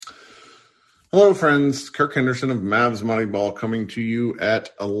Hello, friends. Kirk Henderson of Mavs Moneyball coming to you at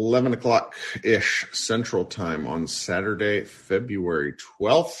 11 o'clock-ish Central Time on Saturday, February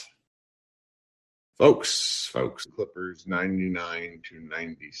 12th. Folks, Clippers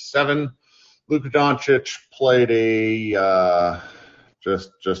 99-97. Luka Doncic played a just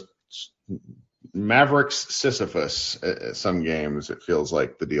Mavericks Sisyphus some games. It feels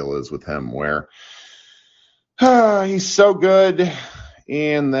like the deal is with him where he's so good,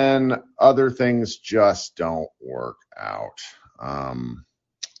 and then other things just don't work out.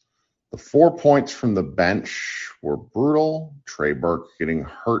 The 4 points from the bench were brutal. Trey Burke getting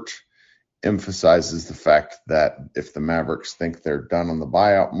hurt emphasizes the fact that if the Mavericks think they're done on the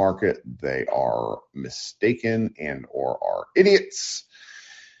buyout market, they are mistaken and or are idiots.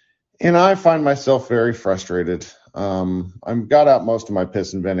 And I find myself very frustrated. I got out most of my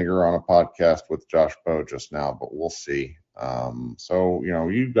piss and vinegar on a podcast with Josh Bowe just now, but we'll see. So,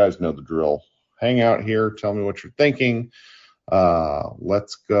 you guys know the drill. Hang out here. Tell me what you're thinking.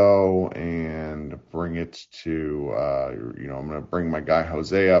 Let's go and bring it to, I'm going to bring my guy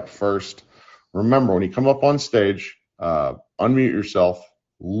Jose up first. Remember, when you come up on stage, unmute yourself.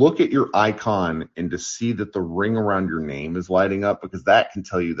 Look at your icon and to see that the ring around your name is lighting up, because that can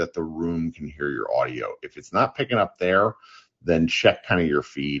tell you that the room can hear your audio. If it's not picking up there, then check kind of your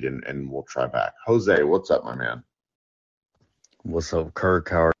feed and we'll try back. Jose, what's up, my man? What's up, Kirk?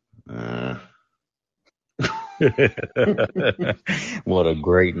 How are What a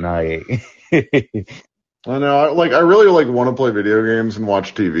great night. I know. I really want to play video games and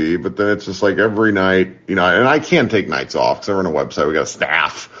watch TV, but then it's just like every night, and I can't take nights off because I run a website. We got a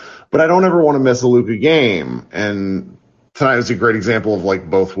staff, but I don't ever want to miss a Luka game. And tonight was a great example of like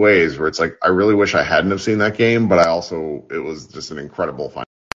both ways, where it's like I really wish I hadn't have seen that game, but it was just an incredible final.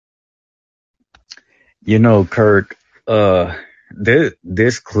 Kirk,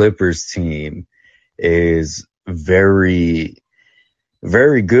 this Clippers team is very,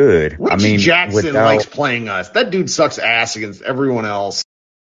 very good. Reggie Jackson likes playing us. That dude sucks ass against everyone else.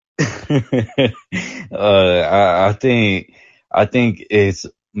 I think it's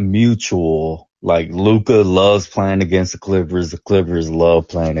mutual. Like, Luka loves playing against the Clippers love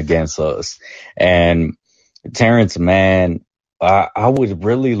playing against us. And Terrence Mann, I would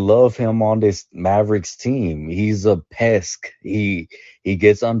really love him on this Mavericks team. He's a pest. He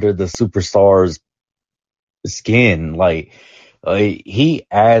gets under the superstars' skin. Like, he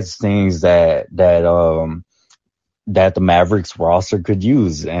adds things that the Mavericks roster could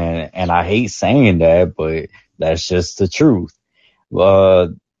use, and I hate saying that, but that's just the truth.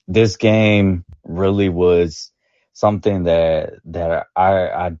 This game really was something that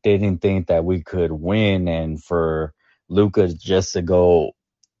I didn't think that we could win, and for Luka just to go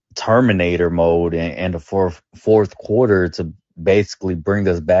Terminator mode in the fourth quarter to basically bring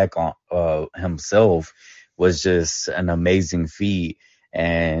us back on himself was just an amazing feat.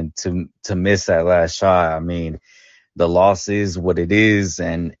 And to miss that last shot, I mean, the loss is what it is,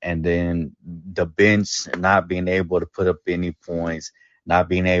 and then the bench not being able to put up any points, not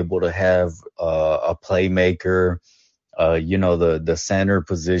being able to have a playmaker, the center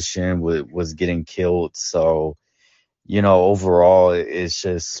position was getting killed. So, overall, it's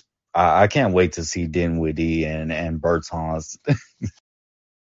just I can't wait to see Dinwiddie and Bertans.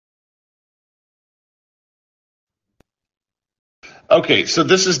 Okay, so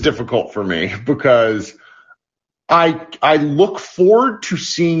this is difficult for me because I look forward to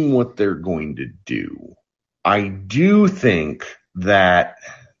seeing what they're going to do. I do think that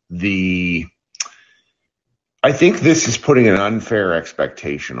I think this is putting an unfair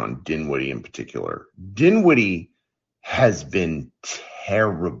expectation on Dinwiddie in particular. Dinwiddie has been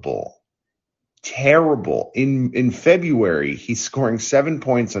terrible. In February, he's scoring 7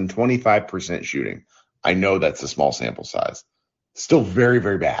 points on 25% shooting. I know that's a small sample size. Still very,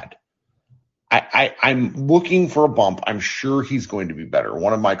 very bad. I'm looking for a bump. I'm sure he's going to be better.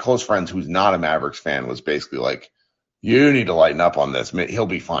 One of my close friends who's not a Mavericks fan was basically like, you need to lighten up on this. He'll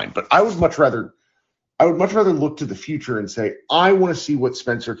be fine. But I would much rather look to the future and say, I want to see what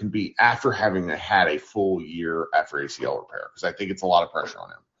Spencer can be after having had a full year after ACL repair, because I think it's a lot of pressure on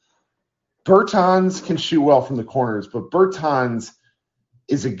him. Bertans can shoot well from the corners, but Bertans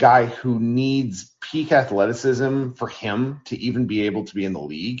is a guy who needs peak athleticism for him to even be able to be in the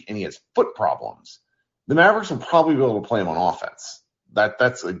league, and he has foot problems. The Mavericks will probably be able to play him on offense.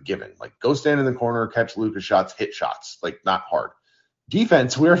 That's a given. Like, go stand in the corner, catch Luka shots, hit shots. Like, not hard.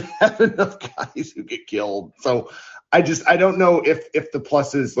 Defense, we already have enough guys who get killed. So I don't know if the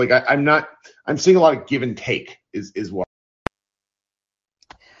plus is like I'm seeing a lot of give and take is what.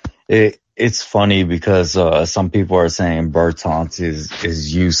 It's funny because some people are saying Bertans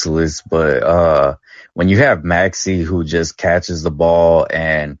is useless, but when you have Maxey who just catches the ball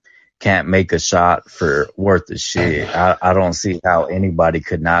and can't make a shot for worth of shit, I don't see how anybody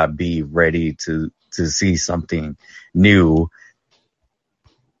could not be ready to see something new.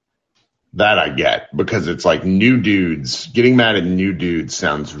 That I get, because it's like new dudes. Getting mad at new dudes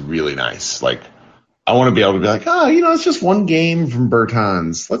sounds really nice. Like, I want to be able to be like, it's just one game from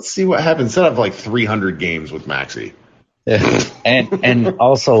Bertans. Let's see what happens. Instead of like 300 games with Maxey. and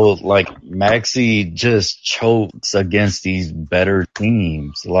also, like, Maxey just chokes against these better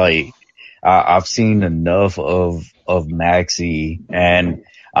teams. Like, I've seen enough of Maxey, and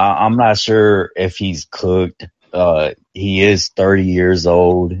I'm not sure if he's cooked. He is 30 years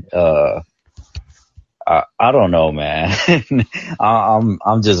old. I don't know, man.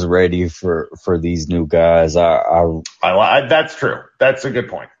 I'm just ready for these new guys. That's true. That's a good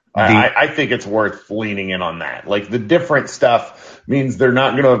point. I think it's worth leaning in on that. Like, the different stuff means they're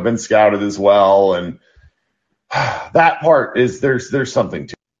not going to have been scouted as well, and that part is there's something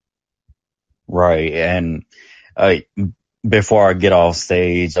to it. Right. And before I get off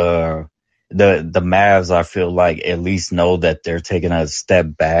stage, the Mavs, I feel like, at least know that they're taking a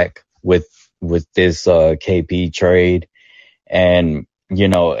step back with this KP trade, and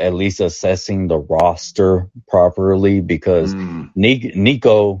at least assessing the roster properly, because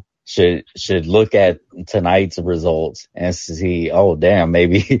Nico should look at tonight's results and see, oh damn,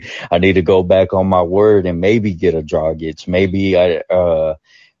 maybe I need to go back on my word and maybe get a Dragic. Maybe I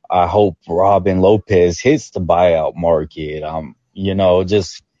hope Robin Lopez hits the buyout market.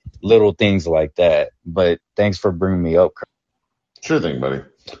 Just little things like that. But thanks for bringing me up. Sure thing, buddy.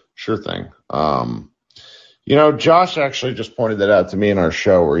 Sure thing. Josh actually just pointed that out to me in our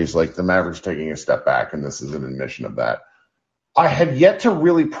show, where he's like, the Mavericks taking a step back, and this is an admission of that. I have yet to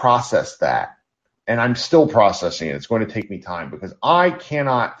really process that, and I'm still processing it. It's going to take me time, because I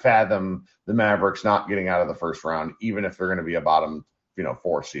cannot fathom the Mavericks not getting out of the first round, even if they're going to be a bottom,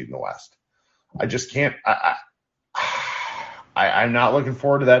 4 seed in the West. I just can't. I'm not looking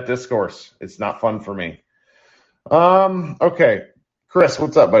forward to that discourse. It's not fun for me. Okay. Chris,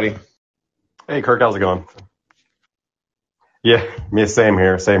 what's up, buddy? Hey, Kirk, how's it going? Yeah, me, same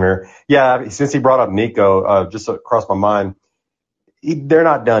here. Yeah, since he brought up Nico, just crossed my mind, they're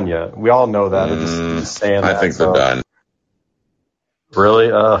not done yet. We all know that. Just saying that. I think they're done. Really?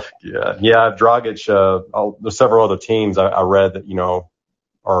 Yeah. Dragic. There's several other teams I read that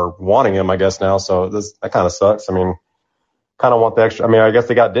are wanting him, I guess, now. So that kind of sucks. I mean, kind of want the extra. I mean, I guess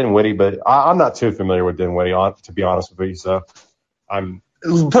they got Dinwiddie, but I'm not too familiar with Dinwiddie, to be honest with you. So I'm.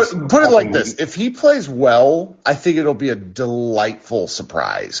 Put it like this. If he plays well, I think it'll be a delightful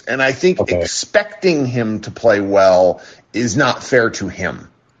surprise. And I think expecting him to play well is not fair to him.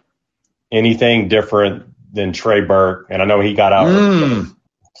 Anything different than Trey Burke, and I know he got out.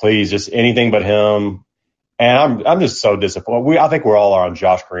 Please, just anything but him. And I'm just so disappointed. I think we're all on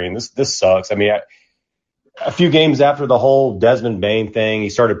Josh Green. This sucks. I mean, a few games after the whole Desmond Bane thing,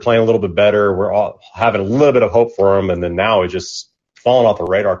 he started playing a little bit better. We're all having a little bit of hope for him, and then now it's just falling off the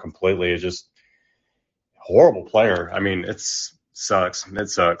radar completely. It's just a horrible player. I mean, it sucks.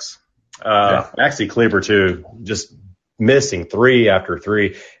 Maxi Kleber too, just missing 3 after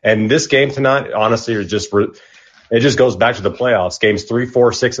 3. And this game tonight, honestly, it just goes back to the playoffs. Games 3,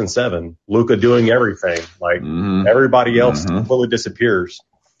 4, 6, and 7. Luka doing everything. Like everybody else completely disappears.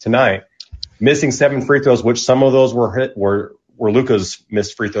 Tonight, missing 7 free throws, which some of those were Luka's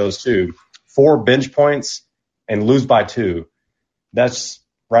missed free throws too. 4 bench points and lose by 2. That's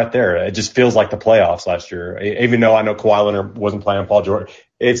right there. It just feels like the playoffs last year. Even though I know Kawhi Leonard wasn't playing, Paul George,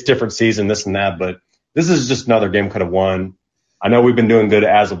 it's different season, this and that. But this is just another game could have won. I know we've been doing good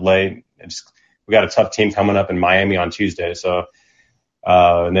as of late. We got a tough team coming up in Miami on Tuesday. So,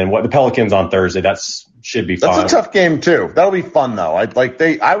 and then the Pelicans on Thursday. Should be fun. That's a tough game too. That'll be fun though.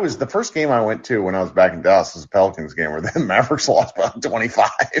 The first game I went to when I was back in Dallas was the Pelicans game, where the Mavericks lost by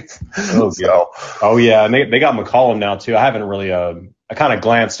 25. Oh yeah, and they got McCollum now too. I haven't really. I kind of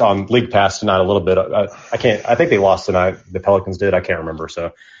glanced on League Pass tonight a little bit. I think they lost tonight. The Pelicans did. I can't remember.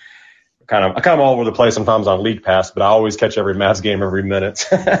 So I kind of all over the place sometimes on League Pass, but I always catch every Mavs game every minute.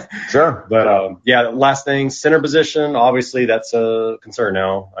 Sure. But last thing, center position. Obviously, that's a concern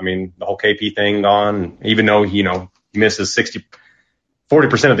now. I mean, the whole KP thing gone. Even though he misses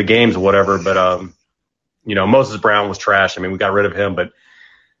 40% of the games or whatever. But Moses Brown was trash. I mean, we got rid of him. But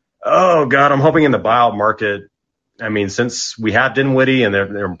oh god, I'm hoping in the buyout market. I mean, since we have Dinwiddie and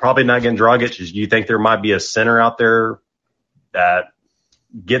they're probably not getting Dragic, do you think there might be a center out there that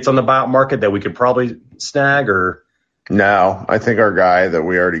gets on the buyout market that we could probably snag? Or No, I think our guy that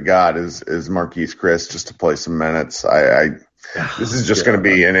we already got is Marquise Chris just to play some minutes. This is just going to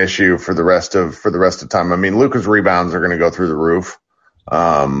be an issue for the rest of time. I mean, Luka's rebounds are going to go through the roof,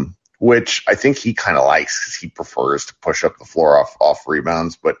 which I think he kind of likes because he prefers to push up the floor off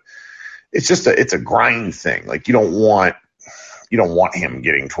rebounds. But it's a grind thing. Like you don't want him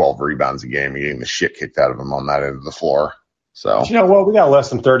getting 12 rebounds a game and getting the shit kicked out of him on that end of the floor. So but you know what? We got less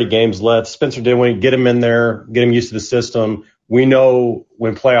than 30 games left. Spencer Dinwiddie, get him in there, get him used to the system. We know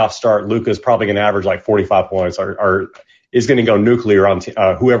when playoffs start, Luka's probably going to average like 45 points or is going to go nuclear on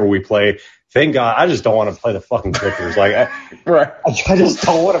whoever we play. Thank God. I just don't want to play the fucking Clippers. Like, right. I just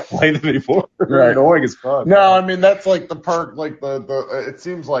don't want to play them anymore. Right. Annoying as fuck. No, I mean, that's like the perk. Like the it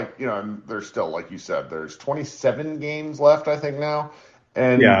seems like, and there's still, like you said, there's 27 games left, I think now.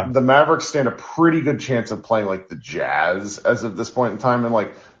 And the Mavericks stand a pretty good chance of playing like the Jazz as of this point in time. And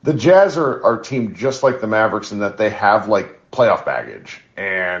like the Jazz are a team just like the Mavericks in that they have like playoff baggage.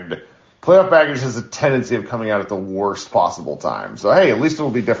 And playoff baggage has a tendency of coming out at the worst possible time. So, hey, at least it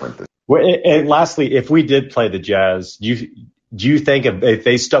will be different this year. Well, and lastly, if we did play the Jazz, do you think if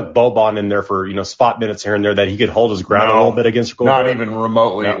they stuck Boban in there for, spot minutes here and there that he could hold his ground a little bit against Gobert? Not even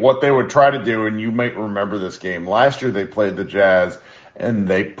remotely. No. What they would try to do, and you might remember this game, last year they played the Jazz and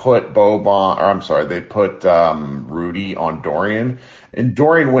they put Rudy on Dorian, and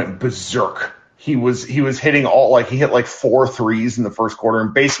Dorian went berserk. He was hitting he hit like 4 threes in the first quarter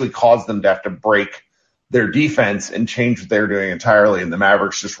and basically caused them to have to break their defense and change what they were doing entirely. And the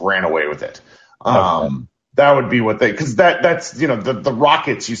Mavericks just ran away with it. That would be what because that's, the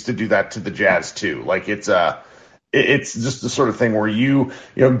Rockets used to do that to the Jazz too. Like it's just the sort of thing where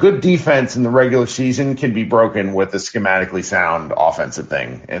good defense in the regular season can be broken with a schematically sound offensive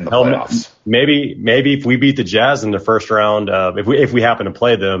thing in the playoffs. Maybe if we beat the Jazz in the first round, if we happen to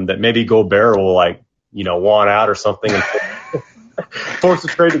play them, that maybe Gobert will want out or something and force the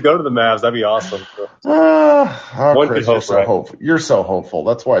trade to go to the Mavs. That'd be awesome. Chris, you're so hopeful.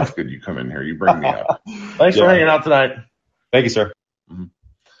 That's why it's good you come in here. You bring me up. Thanks for hanging out tonight. Thank you, sir. Mm-hmm.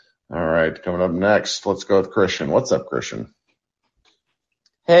 All right, coming up next, let's go with Christian. What's up, Christian?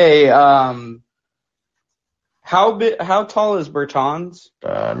 Hey, how tall is Bertans?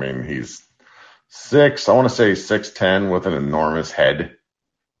 I mean, he's 6. I want to say 6'10" with an enormous head.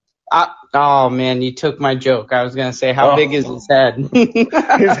 Oh man, you took my joke. I was gonna say, how big is his head?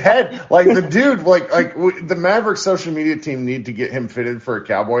 His head, like the dude, like the Mavericks social media team need to get him fitted for a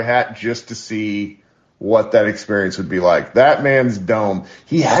cowboy hat just to see what that experience would be like. That man's dome.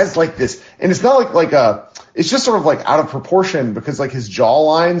 He has like this, and it's not it's just sort of like out of proportion because like his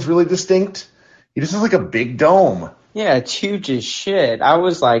jawline's really distinct. He just has like a big dome. Yeah, it's huge as shit. I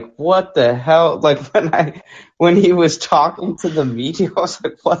was like, what the hell? Like when he was talking to the media, I was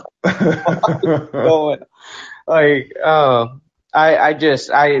like, what the fuck is going on?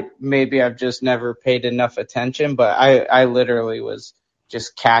 Like, maybe I've just never paid enough attention, but I literally was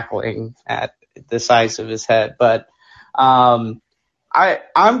just cackling at the size of his head. But I'm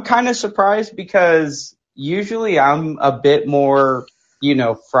kind of surprised because usually I'm a bit more,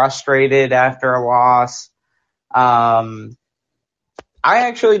 frustrated after a loss. I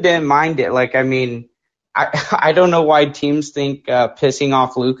actually didn't mind it. Like, I mean, I don't know why teams think pissing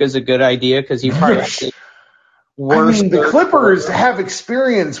off Luka is a good idea because he probably worse. I mean, the Clippers have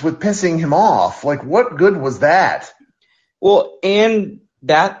experience with pissing him off. Like, what good was that? Well, and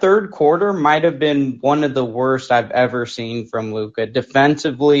that third quarter might have been one of the worst I've ever seen from Luka.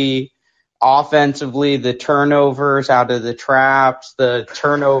 Defensively, offensively, the turnovers out of the traps, the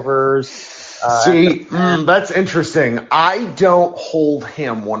turnovers. That's interesting. I don't hold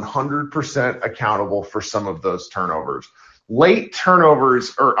him 100% accountable for some of those turnovers. Late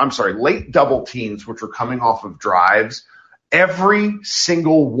double teams, which were coming off of drives, every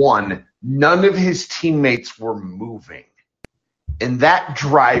single one, none of his teammates were moving. And that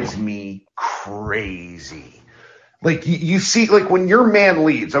drives me crazy. Like, you see, like, when your man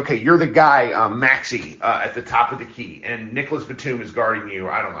leaves, okay, you're the guy, Maxey, at the top of the key, and Nicholas Batum is guarding you.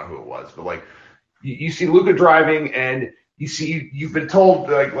 I don't know who it was, but, like, you see Luka driving, and you've been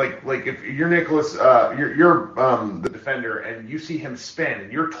told, like if you're Nicholas, you're the defender, and you see him spin,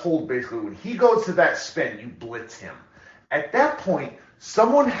 and you're told basically when he goes to that spin, you blitz him. At that point,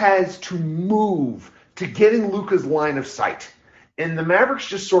 someone has to move to get in Luka's line of sight. And the Mavericks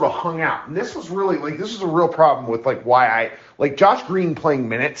just sort of hung out. And this was really, this was a real problem with, why Josh Green playing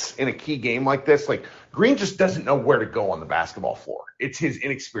minutes in a key game like this. Like, Green just doesn't know where to go on the basketball floor. It's his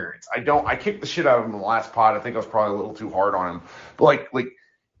inexperience. I kicked the shit out of him in the last pod. I think I was probably a little too hard on him. But,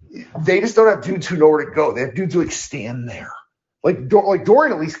 they just don't have dudes who know where to go. They have dudes who, stand there.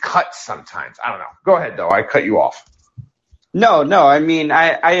 Dorian at least cuts sometimes. I don't know. Go ahead, though. I cut you off. No. I mean,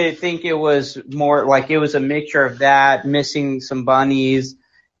 I think it was more like it was a mixture of that, missing some bunnies,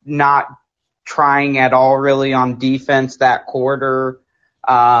 not trying at all really on defense that quarter,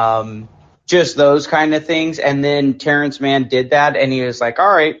 just those kind of things. And then Terrence Mann did that, and he was like, all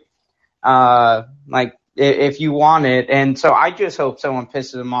right, like if you want it. And so I just hope someone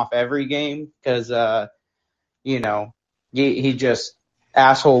pisses him off every game because, you know, he just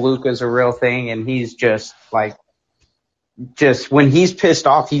asshole Luka's a real thing, and he's just like, just when he's pissed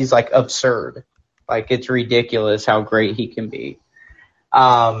off, he's like absurd. Like it's ridiculous how great he can be.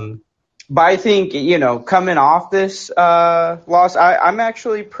 But I think, coming off this loss, I'm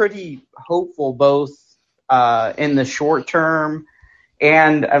actually pretty hopeful both in the short term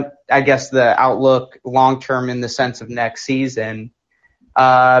and I guess the outlook long term in the sense of next season.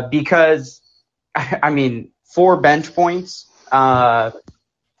 Because, I mean, 4 bench points,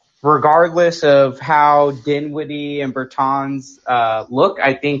 regardless of how Dinwiddie and Bertans look,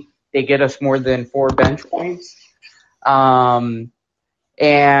 I think they get us more than 4 bench points.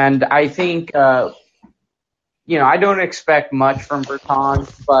 And I think, I don't expect much from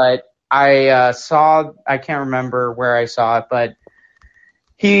Bertans, but I can't remember where I saw it, but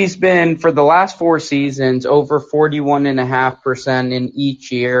he's been, for the last 4 seasons, over 41.5% in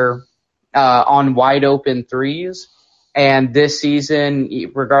each year on wide open threes. And this season,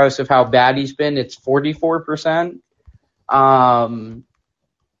 regardless of how bad he's been, it's 44%.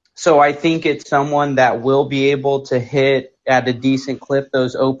 So I think it's someone that will be able to hit at a decent clip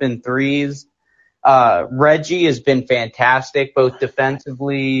those open threes. Reggie has been fantastic, both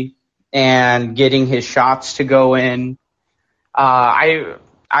defensively and getting his shots to go in.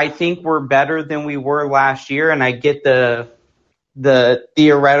 I think we're better than we were last year, and I get the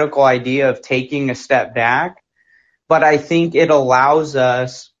theoretical idea of taking a step back, but I think it allows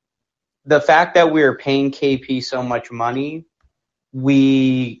us, the fact that we are paying KP so much money,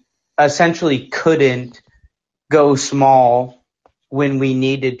 we essentially couldn't go small when we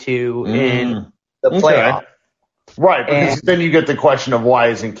needed to in the playoff. Okay. Right, because then you get the question of why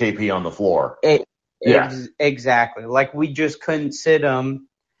isn't KP on the floor? Exactly. Like we just couldn't sit him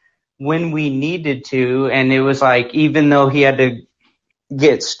when we needed to, and it was like, even though he had to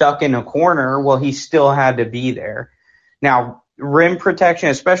get stuck in a corner, well, he still had to be there. Now, rim protection,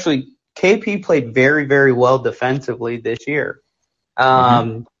 especially KP played very, very well defensively this year.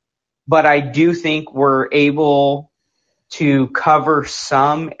 But I do think we're able to cover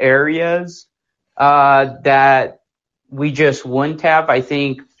some areas that we just wouldn't have. I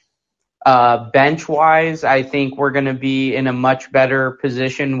think bench-wise, I think we're going to be in a much better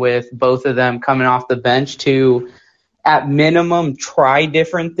position with both of them coming off the bench to, at minimum, try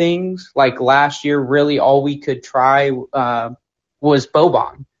different things. Like last year, really all we could try was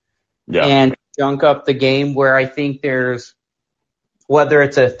Boban. Yeah. And junk up the game, where I think there's, whether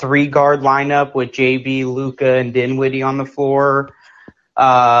it's a 3-guard lineup with JB, Luka, and Dinwiddie on the floor,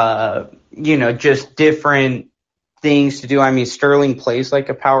 just different things to do. I mean, Sterling plays like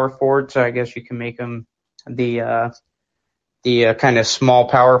a power forward, so I guess you can make him the kind of small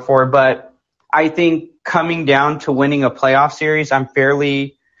power forward. But I think coming down to winning a playoff series, I'm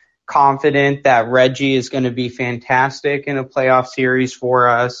fairly confident that Reggie is going to be fantastic in a playoff series for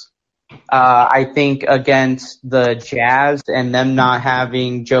us. I think against the Jazz and them not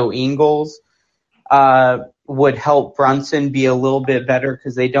having Joe Ingles would help Brunson be a little bit better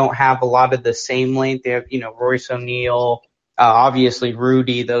because they don't have a lot of the same length. They have, Royce O'Neal, obviously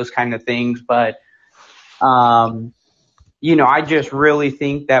Rudy, those kind of things. But, I just really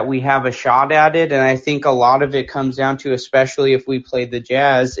think that we have a shot at it. And I think a lot of it comes down to, especially if we play the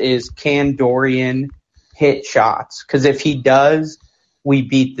Jazz, is can Dorian hit shots? Because if he does, we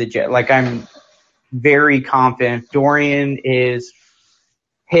beat the Jazz. Like, I'm very confident Dorian is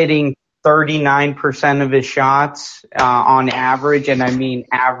hitting 39% of his shots on average, and I mean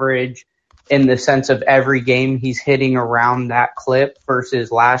average in the sense of every game he's hitting around that clip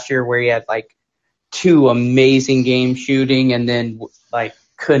versus last year where he had like 2 amazing games shooting and then like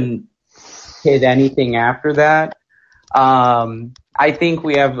couldn't hit anything after that. I think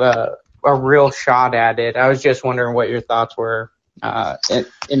we have a real shot at it. I was just wondering what your thoughts were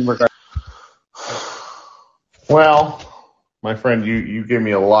in regard. Well, my friend, you gave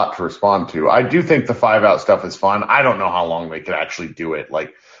me a lot to respond to. I do think the 5-out stuff is fun. I don't know how long they could actually do it.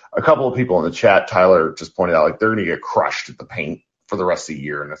 Like a couple of people in the chat, Tyler just pointed out, like they're going to get crushed at the paint for the rest of the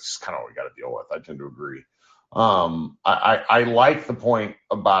year, and that's just kind of what we got to deal with. I tend to agree. I like the point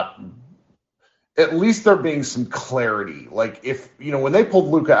about at least there being some clarity. Like if, when they pulled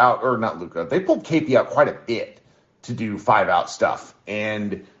Luka out, or not Luka, they pulled KP out quite a bit to do 5-out stuff.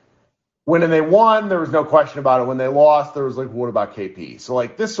 And when they won, there was no question about it. When they lost, there was like, what about KP? So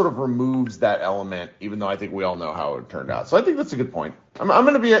like this sort of removes that element, even though I think we all know how it turned out. So I think that's a good point. I'm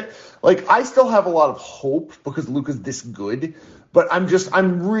going to be like, I still have a lot of hope because Luka's this good, but I'm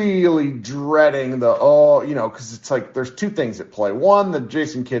really dreading because it's like there's two things at play. One, the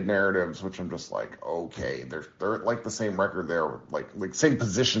Jason Kidd narratives, which I'm just like, okay, they're like the same record there, like same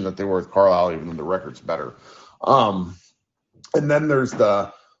position that they were with Carlisle, even though the record's better. And then there's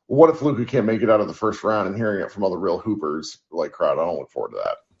the, what if Luka can't make it out of the first round, and hearing it from other real hoopers like crowd, I don't look forward to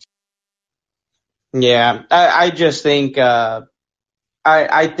that. Yeah, I just think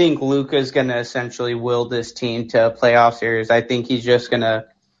I think Luka's going to essentially will this team to a playoff series. I think he's just going to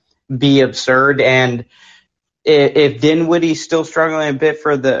be absurd. And if Dinwiddie's still struggling a bit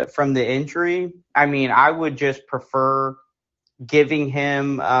from the injury, I mean, I would just prefer giving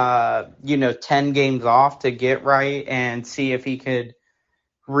him 10 games off to get right and see if he could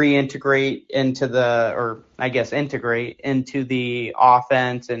integrate into the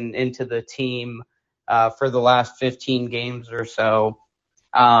offense and into the team for the last 15 games or so.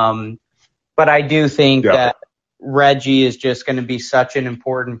 But I do think that Reggie is just going to be such an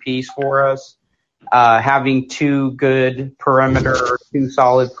important piece for us. Having two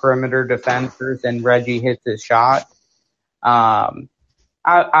solid perimeter defenders, and Reggie hits his shot. I'm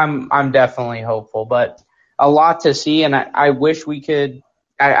definitely hopeful, but a lot to see, and I wish we could.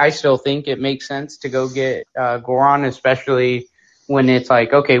 I still think it makes sense to go get Goran, especially when it's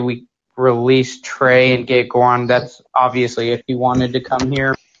like, okay, we release Trey and get Goran. That's obviously if he wanted to come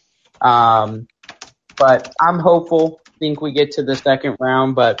here. But I'm hopeful. Think we get to the second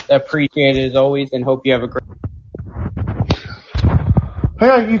round, but appreciate it as always, and hope you have a great.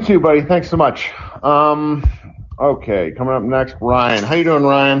 Hey, you too, buddy. Thanks so much. Okay, coming up next, Ryan. How you doing,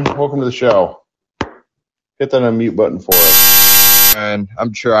 Ryan? Welcome to the show. Hit that unmute button for us. And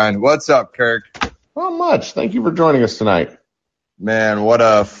I'm trying. What's up, Kirk? Not much. Thank you for joining us tonight. Man, what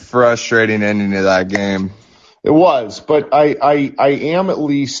a frustrating ending to that game. It was, but I am at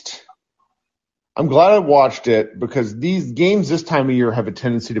least. I'm glad I watched it because these games this time of year have a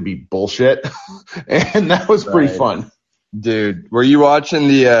tendency to be bullshit, and that was pretty fun. Dude, were you watching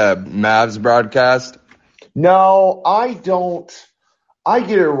the Mavs broadcast? No, I don't. I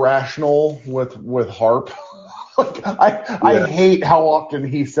get irrational with Harp. I hate how often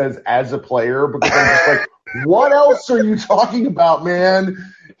he says "as a player" because I'm just like, what else are you talking about,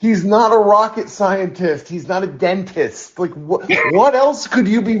 man? He's not a rocket scientist. He's not a dentist. Like, what else could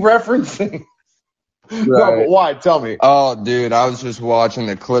you be referencing? Right. No, but why? Tell me. Oh, dude, I was just watching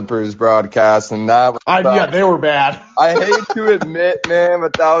the Clippers broadcast, and that was they were bad. I hate to admit, man,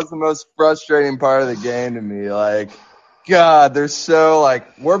 but that was the most frustrating part of the game to me. Like, God, they're so,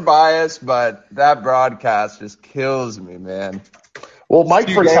 we're biased, but that broadcast just kills me, man. Well, Mike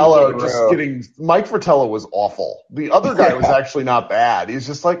Fratello Mike Fratello was awful. The other guy was actually not bad. He's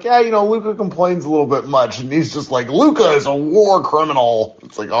just like, Luka complains a little bit much, and he's just like, Luka is a war criminal.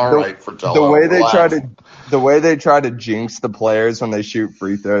 It's like, all right, Fratello. The way they try to jinx the players when they shoot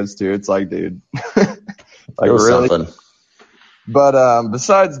free throws too. It's like, dude, really. Something. But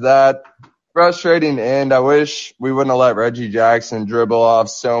besides that, frustrating end. I wish we wouldn't have let Reggie Jackson dribble off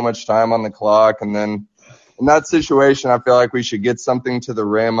so much time on the clock, and then. In that situation, I feel like we should get something to the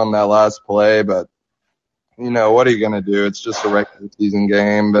rim on that last play, but what are you going to do? It's just a regular season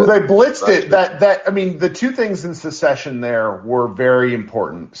game. But they blitzed it. The two things in succession there were very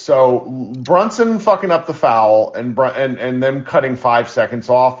important. So Brunson fucking up the foul and them cutting 5 seconds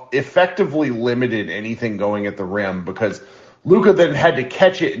off effectively limited anything going at the rim because Luka then had to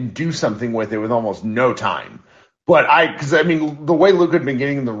catch it and do something with it with almost no time. But the way Luka had been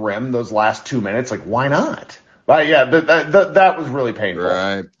getting the rim those last 2 minutes, why not? But yeah, that was really painful.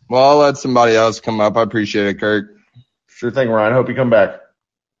 Right. Well, I'll let somebody else come up. I appreciate it, Kirk. Sure thing, Ryan. Hope you come back.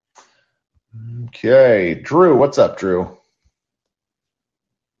 Okay. Drew, what's up, Drew?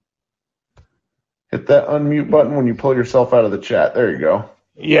 Hit that unmute button when you pull yourself out of the chat. There you go.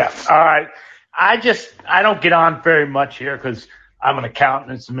 Yeah. All right. I don't get on very much here because I'm an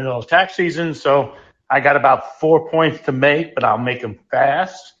accountant. It's the middle of tax season, so I got about 4 points to make, but I'll make them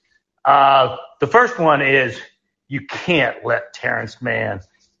fast. The first one is you can't let Terrence Mann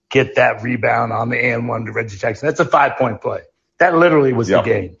get that rebound on the and-one to Reggie Jackson. That's a 5-point play. That literally was the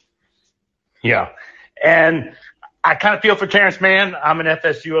game. Yeah. And I kind of feel for Terrence Mann. I'm an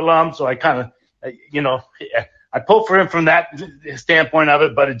FSU alum, so I kind of, I pull for him from that standpoint of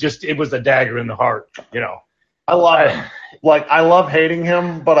it, but it was a dagger in the heart, I love him. I love hating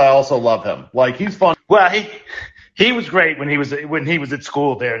him, but I also love him. He's fun. Well, he was great when he was at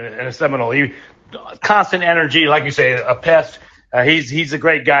school there in a Seminole. He constant energy, like you say, a pest. He's a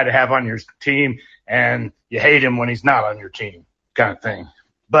great guy to have on your team, and you hate him when he's not on your team, kind of thing.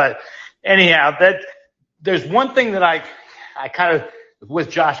 But anyhow, there's one thing that I kind of with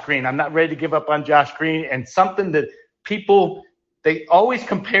Josh Green. I'm not ready to give up on Josh Green, and something that people they always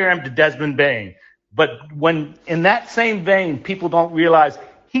compare him to Desmond Bain, but when in that same vein, people don't realize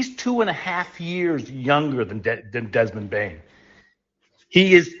he's 2.5 years younger than Desmond Bain.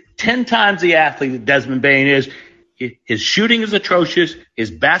 He is 10 times the athlete that Desmond Bain is. His shooting is atrocious.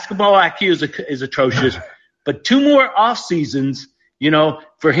 His basketball IQ is atrocious. But 2 more off seasons,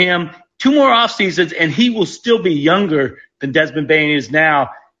 for him, 2 more off seasons, and he will still be younger than Desmond Bain is now.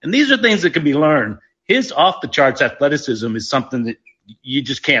 And these are things that can be learned. His off the charts athleticism is something that you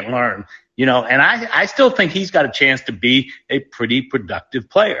just can't learn, and I still think he's got a chance to be a pretty productive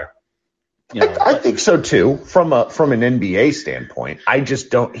player. I think so too. From an NBA standpoint, I just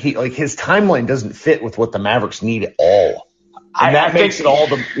don't. His timeline doesn't fit with what the Mavericks need at all, and that makes it all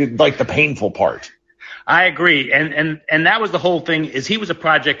the painful part. I agree, and that was the whole thing. Is he was a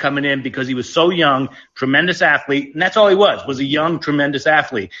project coming in because he was so young, tremendous athlete, and that's all he was a young, tremendous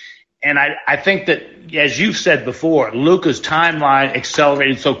athlete. And I think that, as you've said before, Luka's timeline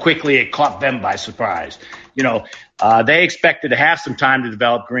accelerated so quickly it caught them by surprise. They expected to have some time to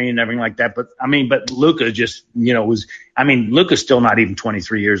develop Green and everything like that. But Luka just, Luka's still not even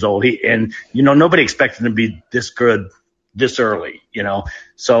 23 years old. Nobody expected him to be this good this early,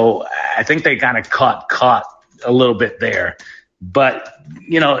 So I think they kind of caught a little bit there. But,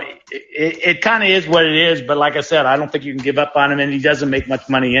 it kind of is what it is. But like I said, I don't think you can give up on him, and he doesn't make much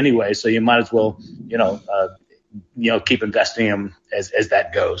money anyway. So you might as well, keep investing in him as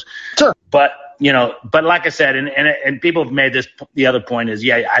that goes. Sure. But like I said, and people have made this, the other point is,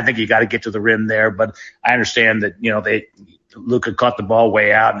 I think you got to get to the rim there. But I understand that, Luka caught the ball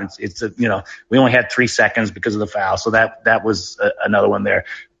way out, and it's we only had 3 seconds because of the foul. So that was another one there.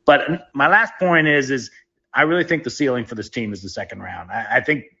 But my last point is I really think the ceiling for this team is the second round. I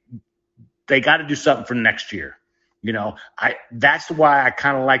think they got to do something for next year. That's why I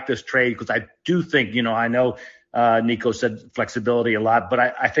kind of like this trade, because I do think, I know Nico said flexibility a lot, but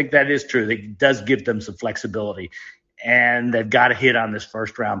I think that is true. It does give them some flexibility, and they've got to hit on this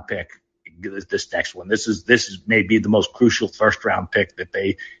first round pick. This next one. This is maybe the most crucial first round pick that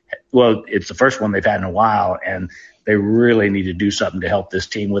it's the first one they've had in a while, and they really need to do something to help this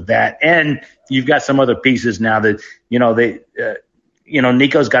team with that. And you've got some other pieces now that,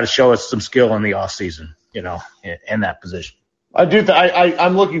 Nico's got to show us some skill in the off season, in that position. I do.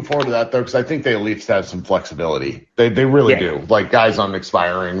 I'm looking forward to that, though, because I think they at least have some flexibility. They really do. Like guys on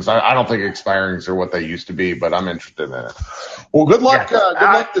expirings. I don't think expirings are what they used to be, but I'm interested in it. Well, good luck. Good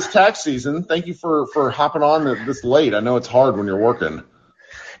luck this tax season. Thank you for hopping on this late. I know it's hard when you're working.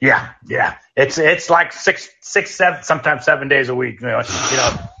 Yeah. It's like six, 7, sometimes 7 days a week.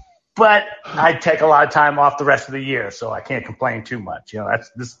 But I take a lot of time off the rest of the year, so I can't complain too much.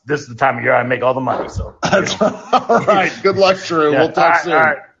 This is the time of year I make all the money. So that's all right. Good luck, Drew. We'll talk soon.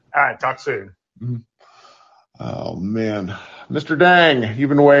 All right. Talk soon. Mm-hmm. Oh man, Mr. Dang, you've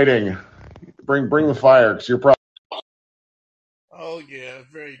been waiting. Bring the fire, because you're probably. Oh yeah,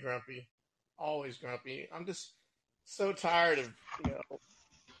 very grumpy. Always grumpy. I'm just so tired of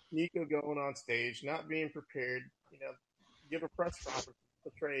Nico going on stage, not being prepared. Give a press conference. The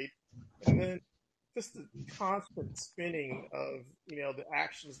trade, and then just the constant spinning of the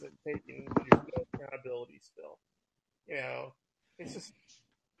actions that are taken. There's no accountability still. It's just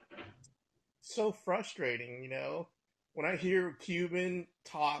so frustrating. When I hear Cuban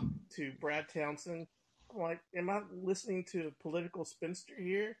talk to Brad Townsend, I'm like, am I listening to a political spinster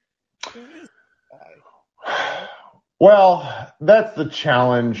here? Who is this guy? Well, that's the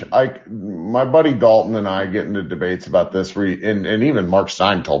challenge. My buddy Dalton and I get into debates about this, and even Mark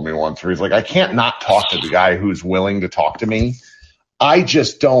Stein told me once, where he's like, I can't not talk to the guy who's willing to talk to me. I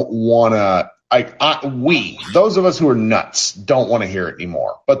just don't want to. Those of us who are nuts, don't want to hear it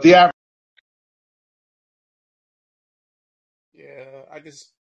anymore. But the average. Yeah,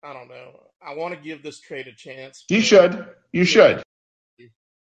 I don't know. I want to give this trade a chance. You should.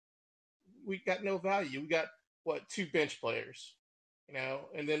 We got no value. We got 2 bench players,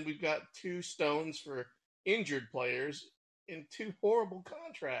 and then we've got 2 stones for injured players in 2 horrible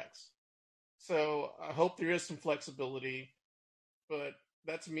contracts. So I hope there is some flexibility, but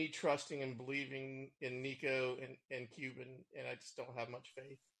that's me trusting and believing in Nico and Cuban, and I just don't have much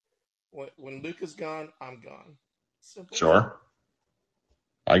faith. When Luka's gone, I'm gone. Simple. Sure.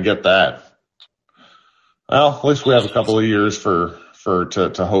 I get that. Well, at least we have a couple of years to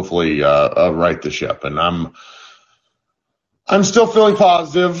hopefully right the ship. And I'm still feeling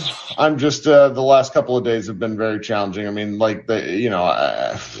positive. I'm just the last couple of days have been very challenging. I mean, like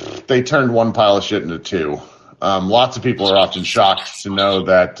they turned one pile of shit into two. Lots of people are often shocked to know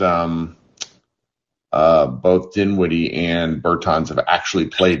that both Dinwiddie and Bertans have actually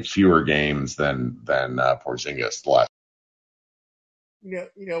played fewer games than Porzingis the last. You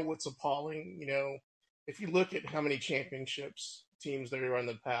know what's appalling? If you look at how many championships teams there are in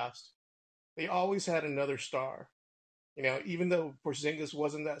the past, they always had another star. Even though Porzingis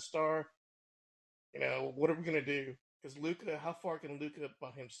wasn't that star, what are we gonna do? Because Luka, how far can Luka by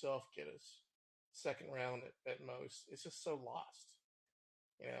himself get us? Second round at most. It's just so lost.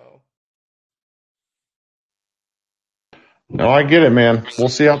 No, I get it, man. We'll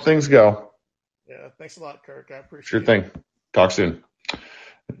see how things go. Yeah, thanks a lot, Kirk. I appreciate it. Sure thing. Talk soon.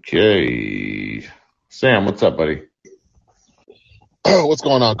 Okay. Sam, what's up, buddy? What's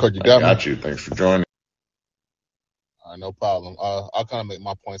going on, Kirk? You got me? I got you. Thanks for joining. All right, no problem. I'll kind of make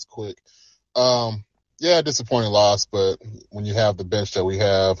my points quick. Yeah, disappointing loss, but when you have the bench that we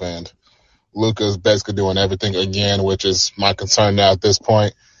have and Luka's basically doing everything again, which is my concern now at this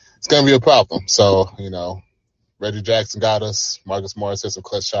point, it's going to be a problem. So, Reggie Jackson got us. Marcus Morris hit some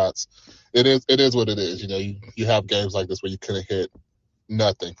clutch shots. It is what it is. You have games like this where you couldn't hit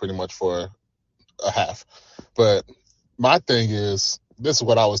nothing pretty much for a half. But my thing is, this is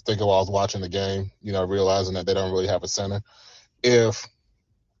what I was thinking while I was watching the game, realizing that they don't really have a center. If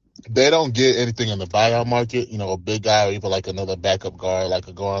they don't get anything in the buyout market, a big guy or even like another backup guard like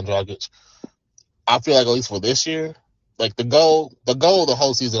a Goran Dragic, I feel like at least for this year, like the goal of the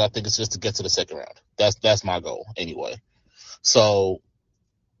whole season, I think is just to get to the second round. That's my goal anyway. So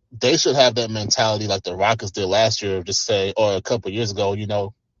they should have that mentality like the Rockets did last year, just say, or a couple of years ago,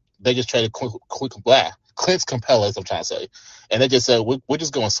 they just traded Clint Capella, as I'm trying to say. And they just said, we're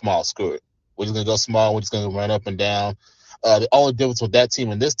just going small, screw it. We're just going to go small. We're just going to run up and down. The only difference with that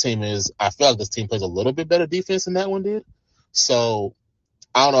team and this team is I feel like this team plays a little bit better defense than that one did. So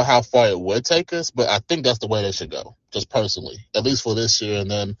I don't know how far it would take us, but I think that's the way they should go, just personally, at least for this year. And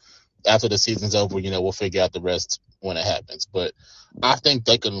then after the season's over, we'll figure out the rest when it happens. But I think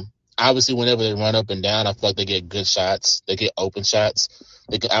they can, obviously, whenever they run up and down, I feel like they get good shots. They get open shots.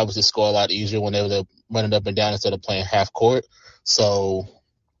 They can obviously score a lot easier whenever they're running up and down instead of playing half court. So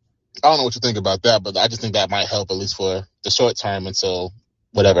I don't know what you think about that, but I just think that might help at least for the short term until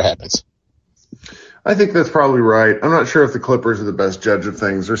whatever happens. I think that's probably right. I'm not sure if the Clippers are the best judge of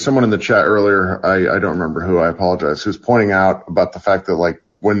things. There's someone in the chat earlier, I don't remember who, I apologize, who's pointing out about the fact that like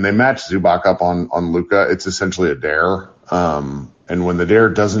when they match Zubac up on Luka, it's essentially a dare. And when the dare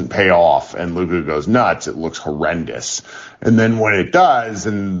doesn't pay off and Luka goes nuts, it looks horrendous. And then when it does,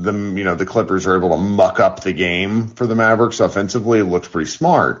 and the Clippers are able to muck up the game for the Mavericks offensively, it looks pretty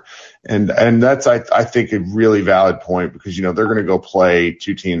smart. And that's, I think, a really valid point because, they're going to go play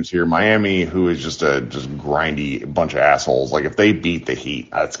two teams here. Miami, who is just grindy bunch of assholes. Like if they beat the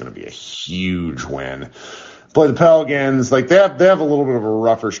Heat, that's going to be a huge win. Play the Pelicans, like they have a little bit of a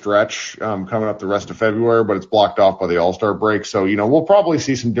rougher stretch coming up the rest of February, but it's blocked off by the All-Star break. So, we'll probably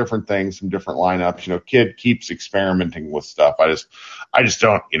see some different things, some different lineups. Kid keeps experimenting with stuff. I just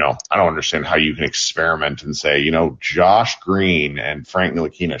don't, I don't understand how you can experiment and say, Josh Green and Frank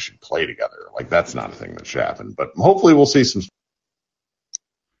Ntilikina should play together. Like that's not a thing that should happen. But hopefully we'll see some.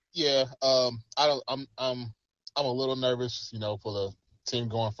 Yeah, I'm a little nervous, for the team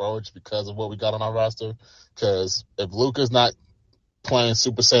going forward because of what we got on our roster. Because if Luka's not playing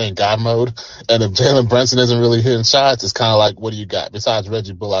Super Saiyan God mode, and if Jalen Brunson isn't really hitting shots, it's kind of like, what do you got? Besides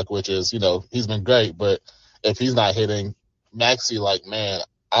Reggie Bullock, which is, he's been great, but if he's not hitting, Maxey, like, man,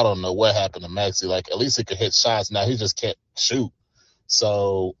 I don't know what happened to Maxey. Like, at least he could hit shots. Now he just can't shoot.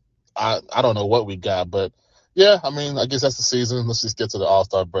 So I don't know what we got. But, yeah, I mean, I guess that's the season. Let's just get to the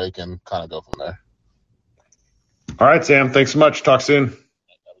All-Star break and kind of go from there. All right, Sam. Thanks so much. Talk soon. Have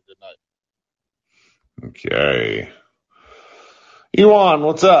a good night. Okay. Ewan,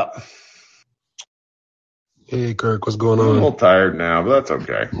 what's up? Hey, Kirk, what's going on? I'm a little tired now, but that's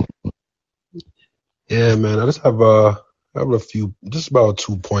okay. Yeah, man. I just have a few, just about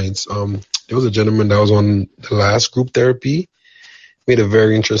 2 points. There was a gentleman that was on the last group therapy, made a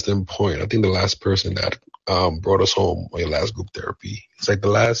very interesting point. I think the last person that brought us home on your last group therapy. It's like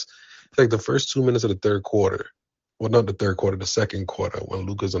the first 2 minutes of the third quarter. Well, not the third quarter, the second quarter when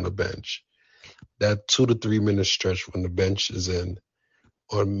Luka's on the bench. That 2 to 3 minute stretch when the bench is in,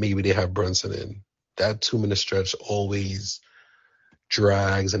 or maybe they have Brunson in, that 2 minute stretch always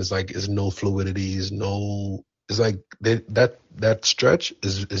drags, and it's like there's no fluidity, it's like that stretch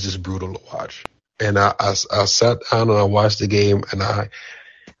is just brutal to watch. And I sat down and I watched the game, and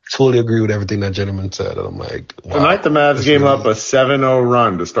totally agree with everything that gentleman said. And I'm like, wow. Tonight the Mavs gave up a 7-0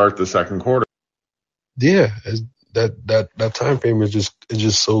 run to start the second quarter. Yeah, that time frame is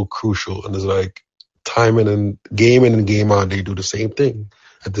just so crucial, and it's like time in and game out, they do the same thing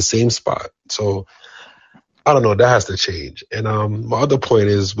at the same spot. So I don't know, that has to change. And my other point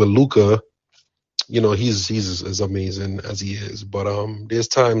is with Luka, he's as amazing as he is, but there's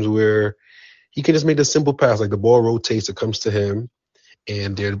times where he can just make the simple pass, like the ball rotates, it comes to him,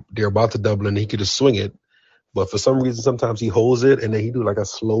 and they're about to double, and he could just swing it. But for some reason, sometimes he holds it, and then he do like a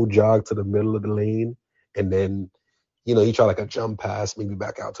slow jog to the middle of the lane, and then, he try like a jump pass, maybe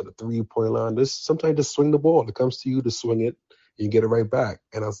back out to the 3-point line. Sometimes just swing the ball. It comes to you to swing it, and you get it right back.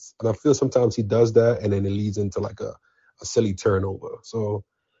 And I feel sometimes he does that, and then it leads into like a silly turnover. So,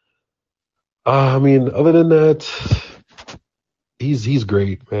 other than that, he's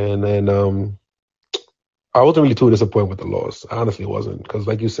great, man. And I wasn't really too disappointed with the loss. I honestly wasn't, because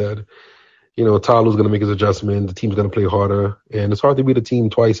like you said, Tyler's going to make his adjustment. The team's going to play harder. And it's hard to beat a team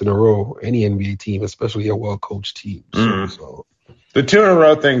twice in a row, any NBA team, especially a well-coached team. So The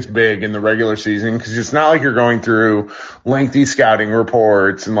 2-in-a-row thing's big in the regular season because it's not like you're going through lengthy scouting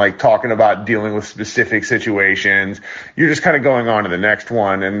reports and like talking about dealing with specific situations. You're just kind of going on to the next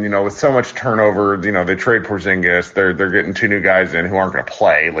one. And, with so much turnover, they trade Porzingis. They're getting 2 new guys in who aren't going to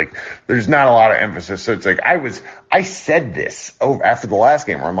play. Like, there's not a lot of emphasis. So it's like I said this after the last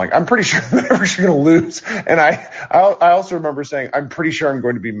game where I'm like, I'm pretty sure the Mavericks are going to lose. And I also remember saying, I'm pretty sure I'm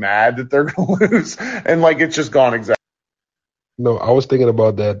going to be mad that they're going to lose. And like, it's just gone exactly. No, I was thinking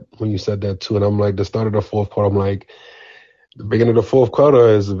about that when you said that too, and I'm like, the start of the fourth quarter, I'm like, the beginning of the fourth quarter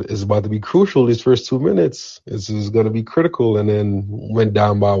is about to be crucial. These first 2 minutes is going to be critical, and then went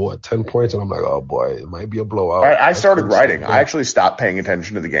down by 10 points, and I'm like, oh boy, it might be a blowout. I started writing. I actually stopped paying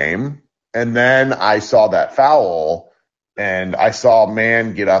attention to the game, and then I saw that foul, and I saw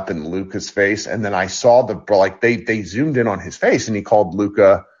man get up in Luka's face, and then I saw they zoomed in on his face, and he called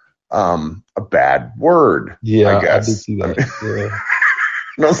Luka a bad word. Yeah, I guess. I did see that. Yeah.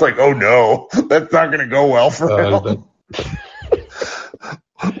 And I was like, oh no, that's not going to go well for him.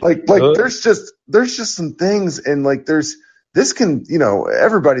 There's just some things, and like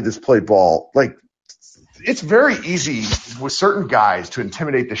everybody that's played ball, like it's very easy with certain guys to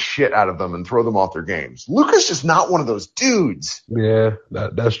intimidate the shit out of them and throw them off their games. Luka's just not one of those dudes. Yeah,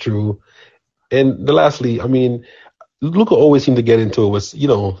 that's true. And lastly, Luka always seemed to get into it with,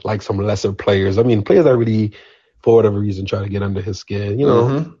 like some lesser players. Players that really, for whatever reason, try to get under his skin.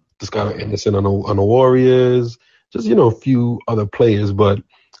 This guy Anderson on the Warriors, just, a few other players. But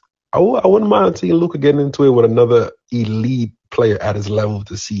I wouldn't mind seeing Luka getting into it with another elite player at his level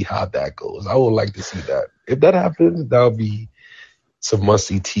to see how that goes. I would like to see that. If that happens, that would be some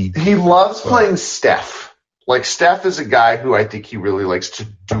must-see TV. He loves playing Steph. Like, Steph is a guy who I think he really likes to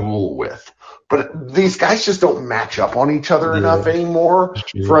duel with. But these guys just don't match up on each other enough anymore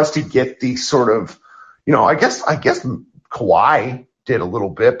for us to get these sort of, I guess Kawhi did a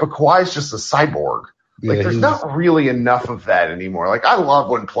little bit, but Kawhi's just a cyborg. Like, there's not really enough of that anymore. Like, I love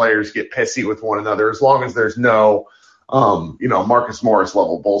when players get pissy with one another as long as there's no, Marcus Morris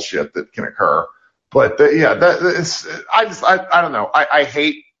level bullshit that can occur. But I don't know. I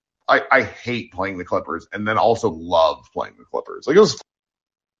hate playing the Clippers and then also love playing the Clippers. Like, it was.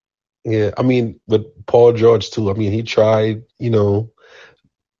 Yeah, with Paul George too. He tried,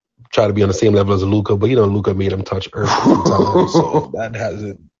 try to be on the same level as Luka, but Luka made him touch earth sometimes, so that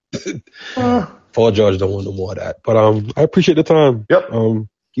hasn't. Paul George don't want no more of that. But I appreciate the time. Yep.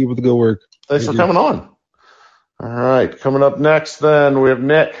 Keep up the good work. Thanks for coming on. All right, coming up next, then we have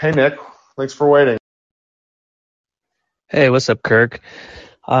Nick. Hey, Nick. Thanks for Hey, what's up, Kirk?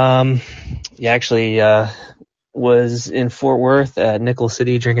 Was in Fort Worth at Nickel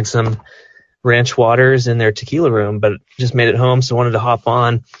City drinking some ranch waters in their tequila room, but just made it home, so wanted to hop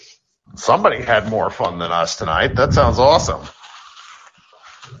on. Somebody had more fun than us tonight. That sounds awesome.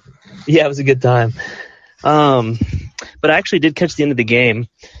 Yeah, it was a good time. But I actually did catch the end of the game,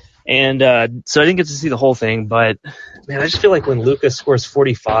 and so I didn't get to see the whole thing, but man, I just feel like when Luka scores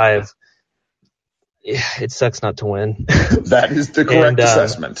 45, it sucks not to win. That is the correct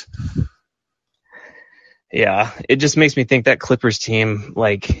assessment. Yeah, it just makes me think that Clippers team,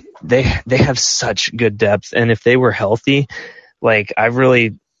 like, they have such good depth, and if they were healthy, like, I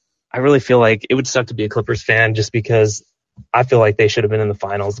really feel like it would suck to be a Clippers fan just because I feel like they should have been in the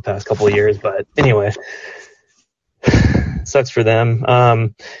finals the past couple of years. But anyway, sucks for them.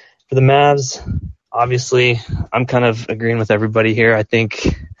 For the Mavs, obviously, I'm kind of agreeing with everybody here. I think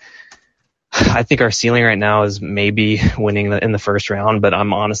our ceiling right now is maybe winning in the first round, but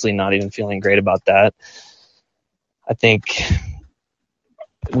I'm honestly not even feeling great about that. I think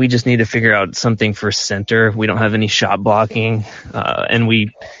we just need to figure out something for center. We don't have any shot blocking,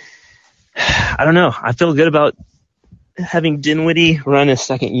 and I don't know. I feel good about having Dinwiddie run his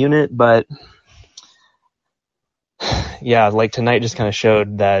second unit, but yeah, like tonight just kind of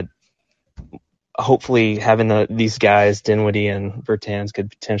showed that hopefully having these guys, Dinwiddie and Bertans, could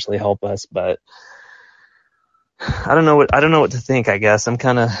potentially help us, but I don't know what to think. I guess I'm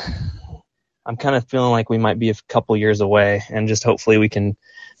kind of feeling like we might be a couple years away, and just hopefully we can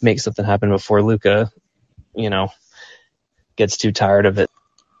make something happen before Luka, gets too tired of it.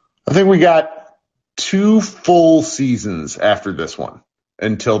 I think we got 2 full seasons after this one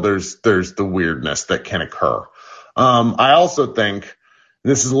until there's the weirdness that can occur. I also think,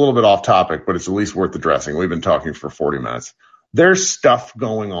 this is a little bit off topic, but it's at least worth addressing. We've been talking for 40 minutes. There's stuff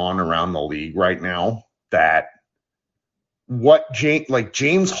going on around the league right now that what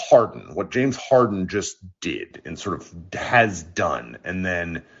James Harden just did and sort of has done, and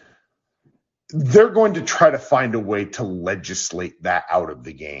then they're going to try to find a way to legislate that out of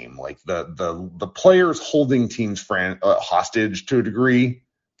the game. Like the players holding teams hostage to a degree,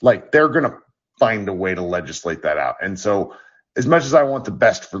 like they're going to find a way to legislate that out. And so as much as I want the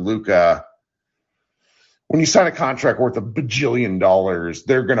best for Luka, when you sign a contract worth $1 bajillion,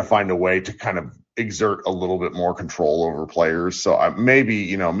 they're going to find a way to kind of exert a little bit more control over players. So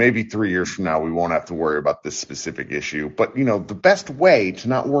maybe 3 years from now, we won't have to worry about this specific issue. But, the best way to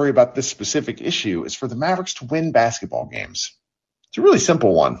not worry about this specific issue is for the Mavericks to win basketball games. It's a really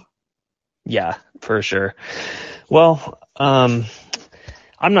simple one. Yeah, for sure. Well, I'm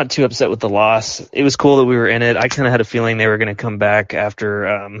not too upset with the loss. It was cool that we were in it. I kind of had a feeling they were going to come back after,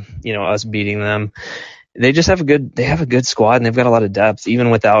 us beating them. They just have a good squad, and they've got a lot of depth. Even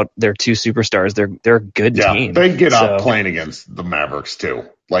without their 2 superstars, they're a good team. They get up playing against the Mavericks too.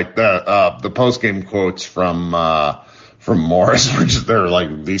 Like the post game quotes from Morris, which they're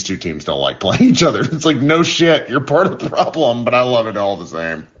like, these 2 teams don't like playing each other. It's like, no shit, you're part of the problem, but I love it all the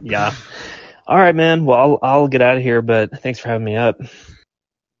same. Yeah. All right, man. Well, I'll get out of here, but thanks for having me up.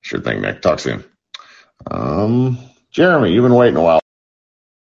 Sure thing, Nick. Talk soon. Jeremy, you've been waiting a while.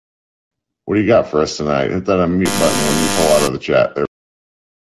 What do you got for us tonight? Hit that unmute button when you pull out of the chat there.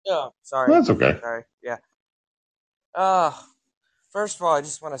 Yeah, sorry. That's okay. Sorry. Yeah. First of all, I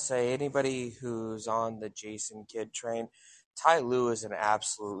just want to say, anybody who's on the Jason Kidd train, Ty Lue is an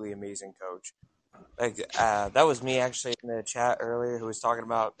absolutely amazing coach. Like that was me actually in the chat earlier, who was talking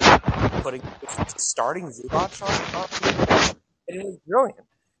about starting Zubac on, and it was brilliant.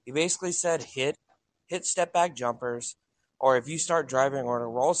 He basically said hit step back jumpers, or if you start driving, we're going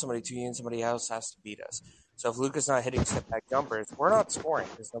to roll somebody to you and somebody else has to beat us. So if Luka's not hitting step back jumpers, we're not scoring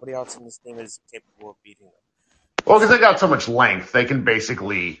because nobody else in this team is capable of beating them. Well, because they got so much length, they can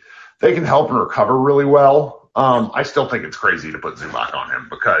help and recover really well. I still think it's crazy to put Zubac on him,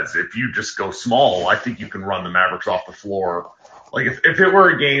 because if you just go small, I think you can run the Mavericks off the floor. Like if it were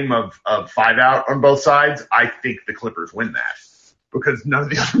a game of 5 out on both sides, I think the Clippers win that, because none of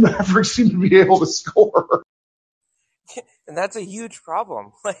the other Mavericks seem to be able to score. And that's a huge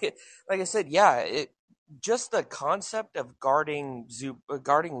problem. Like I said, just the concept of guarding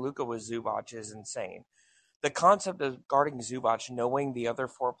Luka with Zubac is insane. The concept of guarding Zubac, knowing the other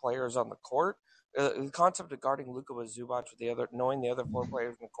 4 players on the court, the concept of guarding Luka with Zubac knowing the other 4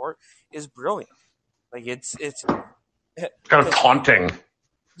 players on the court is brilliant. Like it's kind of taunting.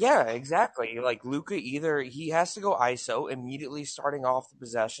 Yeah, exactly. Like Luka, either he has to go ISO immediately starting off the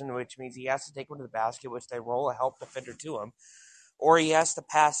possession, which means he has to take one to the basket, which they roll a help defender to him, or he has to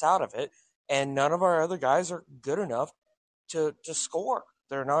pass out of it. And none of our other guys are good enough to score.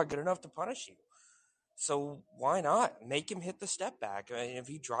 They're not good enough to punish you. So why not make him hit the step back? I mean, if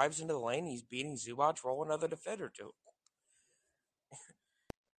he drives into the lane, he's beating Zubac, roll another defender to him.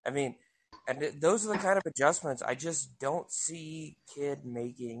 I mean, and those are the kind of adjustments I just don't see Kidd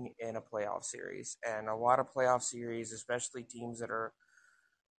making in a playoff series. And a lot of playoff series, especially teams that are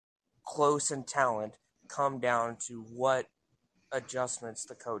close in talent, come down to what adjustments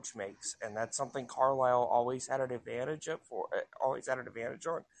the coach makes. And that's something Carlisle always had an advantage on.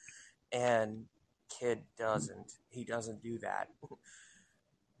 And Kidd doesn't. He doesn't do that.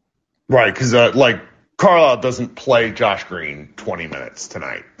 Right, because Carlisle doesn't play Josh Green 20 minutes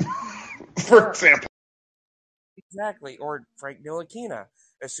tonight, for example. Exactly, or Frank Ntilikina.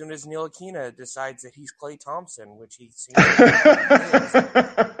 As soon as Ntilikina decides that he's Klay Thompson, which he seems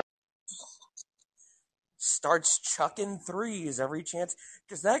to starts chucking threes every chance,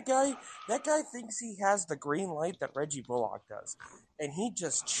 because that guy thinks he has the green light that Reggie Bullock does, and he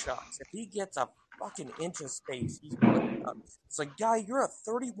just chucks. If he gets a fucking inch of space, he's putting up. It's like, guy, you're a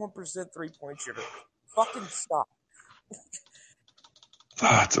 31% 3-point shooter. Fucking stop.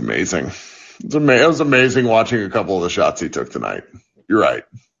 It's amazing. It was amazing watching a couple of the shots he took tonight. You're right.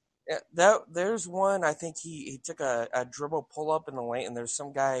 Yeah, there's one. I think he took a dribble pull up in the lane, and there's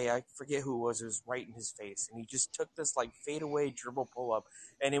some guy, I forget who it was right in his face, and he just took this like fadeaway dribble pull up,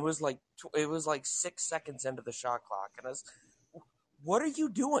 and it was like 6 seconds into the shot clock, and I was, what are you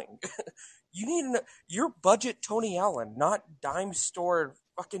doing? You're budget Tony Allen, not dime store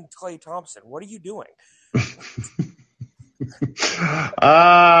fucking Klay Thompson. What are you doing?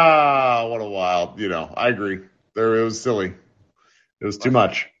 What a wild. I agree. It was silly. It was too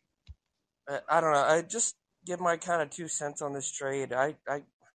much. I don't know. I just give my kind of 2 cents on this trade. I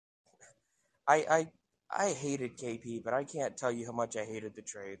hated KP, but I can't tell you how much I hated the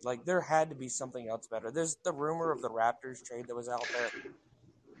trade. Like, there had to be something else better. There's the rumor of the Raptors trade that was out there.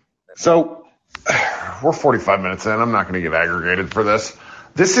 So, we're 45 minutes in. I'm not going to get aggregated for this.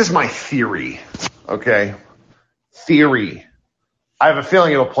 This is my theory, okay? Theory. I have a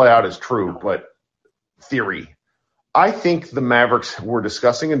feeling it'll play out as true, but theory. I think the Mavericks were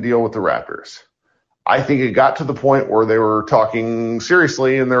discussing a deal with the Raptors. I think it got to the point where they were talking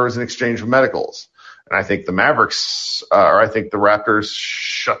seriously and there was an exchange of medicals. And I think the Raptors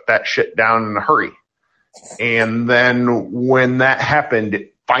shut that shit down in a hurry. And then when that happened,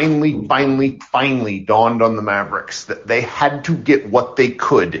 it finally dawned on the Mavericks that they had to get what they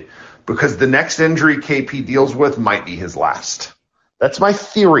could because the next injury KP deals with might be his last. That's my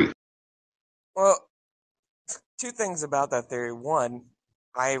theory. Well, 2 things about that theory. One,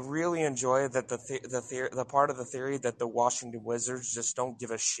 I really enjoy that the part of the theory that the Washington Wizards just don't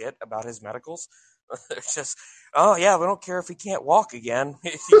give a shit about his medicals. They're just, oh yeah, we don't care if he can't walk again.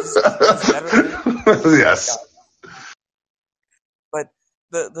 he's better than yes. But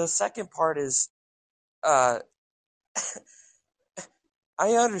the second part is, I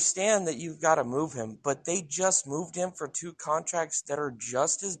understand that you've got to move him, but they just moved him for 2 contracts that are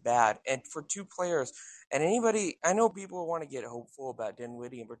just as bad, and for 2 players. And I know people want to get hopeful about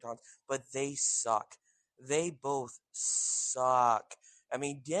Dinwiddie and Bertans, but they suck. They both suck. I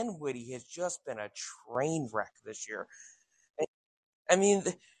mean, Dinwiddie has just been a train wreck this year. I mean,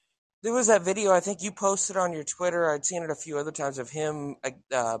 there was that video I think you posted on your Twitter. I'd seen it a few other times of him,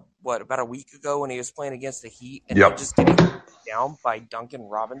 about a week ago when he was playing against the Heat and just getting down by Duncan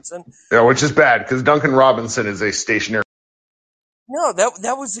Robinson. Yeah, which is bad because Duncan Robinson is a stationary. No,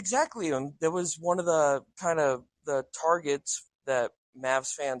 that was exactly him. That was one of the kind of the targets that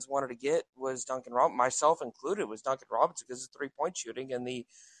Mavs fans wanted to get was Duncan Robinson, myself included, was Duncan Robinson because of 3-point shooting. And the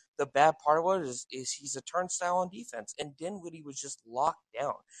bad part of it is he's a turnstile on defense. And Dinwiddie was just locked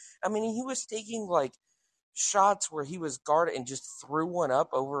down. I mean, he was taking like shots where he was guarded and just threw one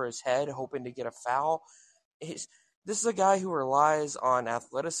up over his head hoping to get a foul. This is a guy who relies on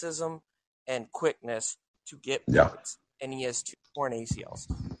athleticism and quickness to get points. And he has 2 torn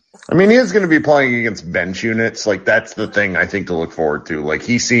ACLs. I mean, he is going to be playing against bench units. Like, that's the thing I think to look forward to. Like,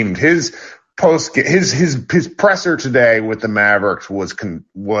 he seemed his presser today with the Mavericks was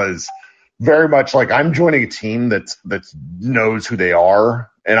very much like, I'm joining a team that knows who they are,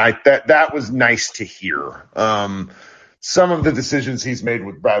 and that was nice to hear. Some of the decisions he's made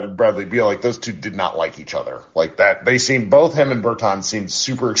with Bradley Beal, like those 2 did not like each other. Like that, both him and Bertans seemed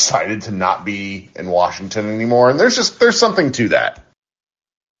super excited to not be in Washington anymore. And there's something to that.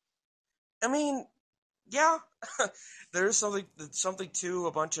 I mean, yeah, there's something to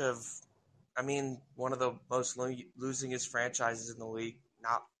a bunch of, I mean, one of the most losingest franchises in the league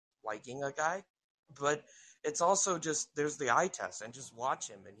not liking a guy, but it's also just, there's the eye test and just watch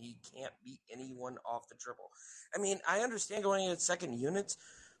him and he can't beat anyone off the dribble. I mean, I understand going into second units,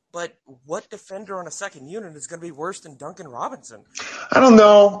 but what defender on a second unit is going to be worse than Duncan Robinson? I don't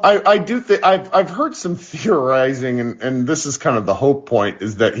know. I do think I've heard some theorizing, and this is kind of the hope point,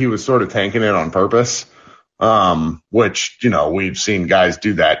 is that he was sort of tanking it on purpose, which, we've seen guys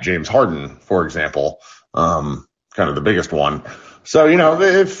do that. James Harden, for example, kind of the biggest one. So,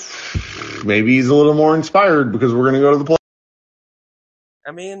 if maybe he's a little more inspired because we're going to go to the play.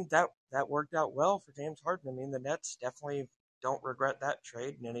 I mean, that worked out well for James Harden. I mean, the Nets definitely don't regret that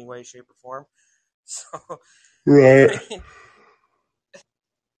trade in any way, shape, or form. So, right. I mean,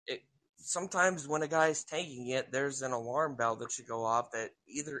 sometimes when a guy's tanking it, there's an alarm bell that should go off that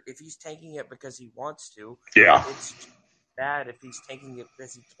either if he's tanking it because he wants to, it's bad if he's tanking it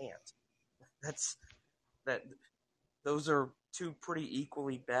because he can't. Those are 2 pretty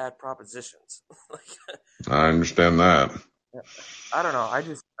equally bad propositions. I understand that. I don't know.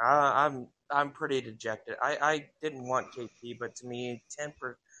 I'm pretty dejected. I didn't want KP, but to me,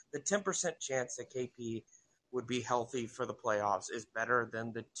 the 10% chance that KP would be healthy for the playoffs is better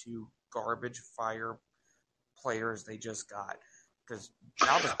than the 2 garbage fire players they just got. Because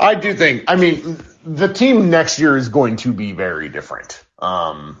I do think. I mean, the team next year is going to be very different.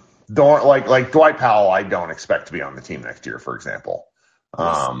 Don't like Dwight Powell. I don't expect to be on the team next year, for example.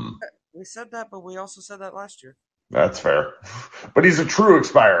 We said that, but we also said that last year. That's fair, but he's a true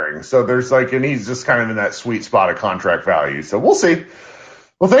expiring, so there's and he's just kind of in that sweet spot of contract value. So we'll see.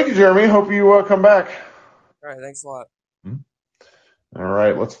 Well, thank you, Jeremy. Hope you come back. All right, thanks a lot. All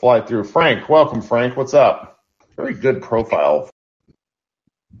right, let's fly through. Frank, welcome, Frank. What's up? Very good profile.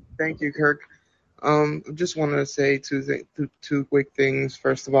 Thank you, Kirk. Just wanted to say two quick things.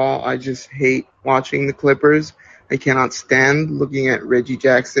 First of all, I just hate watching the Clippers. I cannot stand looking at Reggie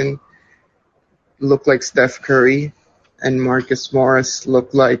Jackson look like Steph Curry and Marcus Morris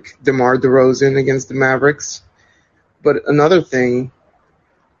look like DeMar DeRozan against the Mavericks. But another thing,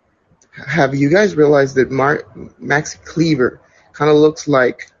 have you guys realized that Maxi Kleber kind of looks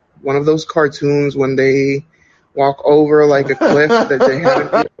like one of those cartoons when they walk over like a cliff that they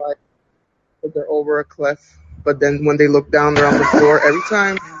haven't realized that they're over a cliff, but then when they look down, they're on the floor.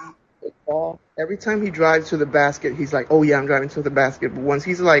 Every time he drives to the basket, he's like, oh yeah, I'm driving to the basket. But once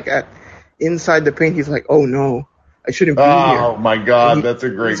he's like inside the paint, he's like, oh no, I shouldn't be here. Oh my God, that's a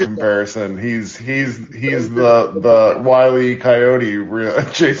great comparison. He's the Wile E.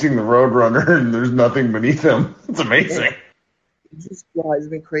 Coyote chasing the Roadrunner, and there's nothing beneath him. It's amazing. This guy's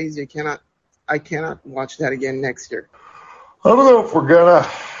been crazy. I cannot watch that again next year. I don't know if we're gonna.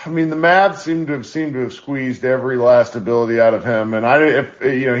 I mean, the Mavs seem to have squeezed every last ability out of him, and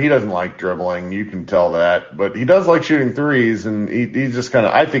he doesn't like dribbling. You can tell that, but he does like shooting threes, and he's just kind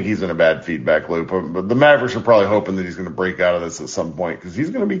of. I think he's in a bad feedback loop. But the Mavericks are probably hoping that he's going to break out of this at some point because he's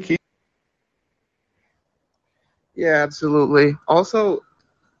going to be key. Yeah, absolutely. Also,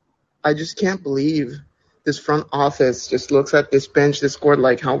 I just can't believe this front office just looks at this bench that scored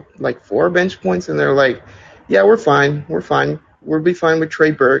like 4 bench points, and they're like, yeah, we're fine. We'll be fine with Trey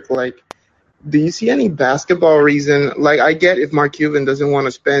Burke. Like, do you see any basketball reason? Like, I get if Mark Cuban doesn't want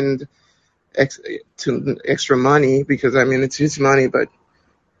to spend extra money because, I mean, it's his money, but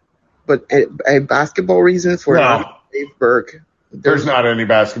a basketball reason for Trey Burke? There's not any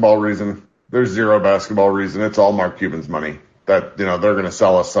basketball reason. There's zero basketball reason. It's all Mark Cuban's money. That they're going to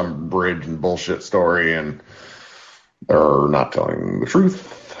sell us some bridge and bullshit story, and they're not telling the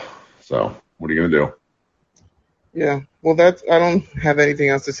truth. So, what are you going to do? Yeah, well, I don't have anything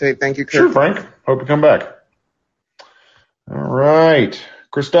else to say. Thank you, Kirk. Sure, Frank. Hope you come back. All right.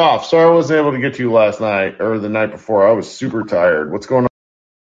 Christoph, sorry I wasn't able to get to you last night or the night before. I was super tired. What's going on?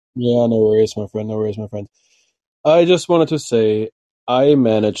 Yeah, no worries, my friend. I just wanted to say I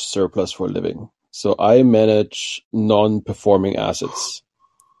manage surplus for a living. So I manage non-performing assets.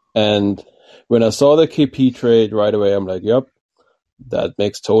 And when I saw the KP trade right away, I'm like, yep. That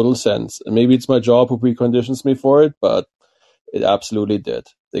makes total sense. And maybe it's my job who preconditions me for it, but it absolutely did.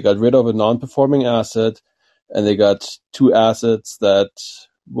 They got rid of a non-performing asset, and they got 2 assets that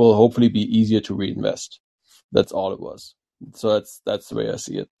will hopefully be easier to reinvest. That's all it was. So that's the way I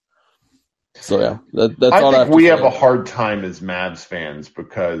see it. So yeah, that's all I have to say. We have a hard time as Mavs fans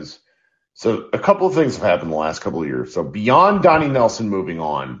because a couple of things have happened the last couple of years. So beyond Donnie Nelson moving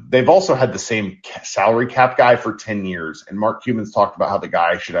on, they've also had the same salary cap guy for 10 years. And Mark Cuban's talked about how the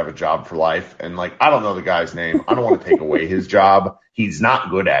guy should have a job for life. And I don't know the guy's name. I don't want to take away his job. He's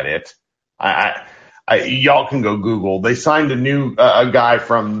not good at it. Y'all can go Google. They signed a guy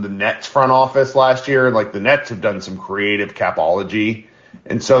from the Nets front office last year. The Nets have done some creative capology.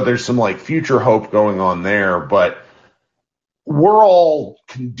 And so there's some future hope going on there. But we're all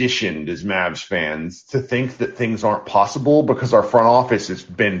conditioned as Mavs fans to think that things aren't possible because our front office has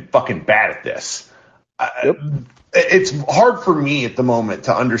been fucking bad at this. Yep. It's hard for me at the moment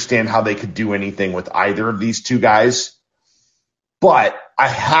to understand how they could do anything with either of these 2 guys. But I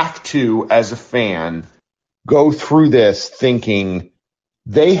have to, as a fan, go through this thinking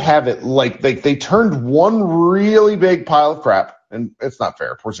they have it they turned one really big pile of crap. And it's not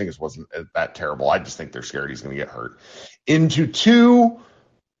fair. Porzingis wasn't that terrible. I just think they're scared he's going to get hurt. Into 2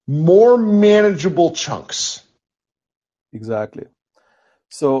 more manageable chunks. Exactly.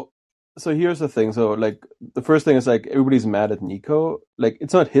 So here's the thing. So the first thing is everybody's mad at Nico.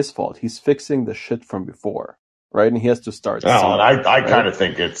 It's not his fault. He's fixing the shit from before, right? And he has to start. I kind of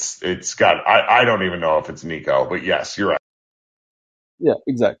think it's got. I don't even know if it's Nico, but yes, you're right. Yeah,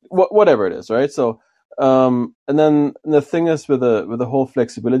 exactly. Whatever it is, right? So. And then the thing is with the whole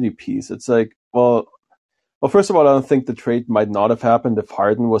flexibility piece, it's well, first of all, I don't think the trade might not have happened if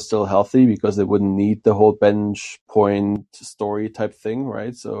Harden was still healthy because they wouldn't need the whole bench point story type thing,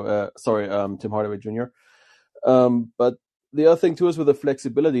 right? So, Tim Hardaway Jr. But the other thing too is with the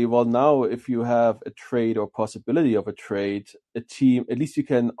flexibility. Well, now if you have a trade or possibility of a trade, a team, at least you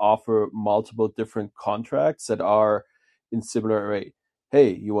can offer multiple different contracts that are in similar array.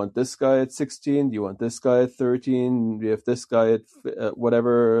 Hey, you want this guy at 16? Do you want this guy at 13? We have this guy at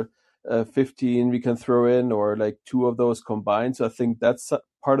whatever 15 we can throw in, or like two of those combined. So I think that's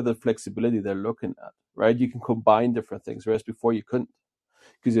part of the flexibility they're looking at, right? You can combine different things, whereas before you couldn't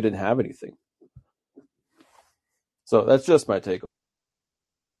because you didn't have anything. So that's just my take.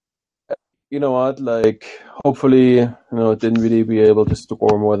 You know what? Like, hopefully, didn't really be able to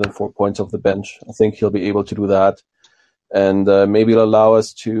score more than 4 points off the bench. I think he'll be able to do that. And maybe it'll allow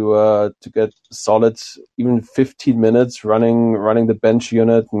us to get solid, even 15 minutes running the bench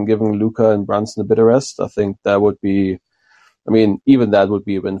unit and giving Luka and Brunson a bit of rest. I think that would be, even that would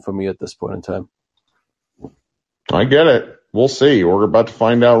be a win for me at this point in time. I get it. We'll see. We're about to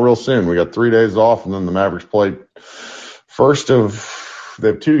find out real soon. We got 3 days off, and then the Mavericks play they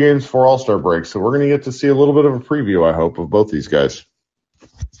have 2 games before All-Star break, so we're going to get to see a little bit of a preview, I hope, of both these guys.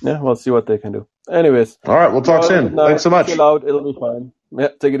 Yeah, we'll see what they can do. Anyways. All right, we'll talk soon. Thanks so much. Chill out. It'll be fine. Yeah,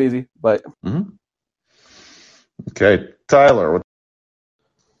 take it easy. Bye. Mm-hmm. Okay, Tyler.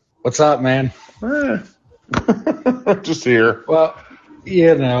 What's up, man? Just here. Well,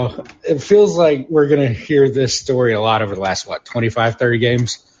 it feels like we're going to hear this story a lot over the last, 25, 30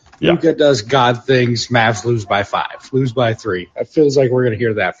 games? Yeah. Luka does God things. Mavs lose by 5, lose by 3. It feels like we're going to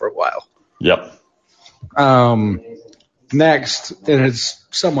hear that for a while. Yep. Next, and it's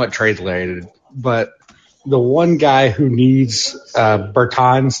somewhat trade related, but the one guy who needs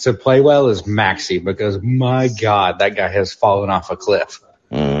Bertans to play well is Maxey, because my God, that guy has fallen off a cliff.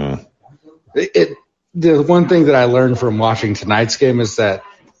 The one thing that I learned from watching tonight's game is that,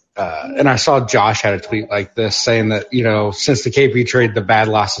 and I saw Josh had a tweet like this saying that, since the KP trade, the bad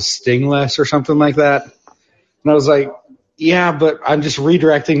losses sting less or something like that. And I was like, yeah, but I'm just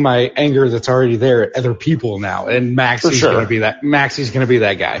redirecting my anger that's already there at other people now. And Maxey's going to be that. Maxey's going to be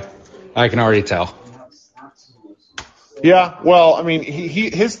that guy. I can already tell. Yeah, well,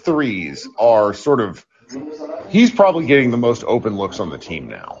 his threes are sort of he's probably getting the most open looks on the team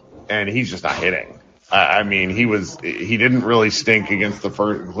now, and he's just not hitting. He didn't really stink against the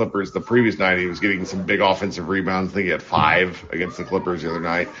Clippers the previous night. He was getting some big offensive rebounds. I think he had 5 against the Clippers the other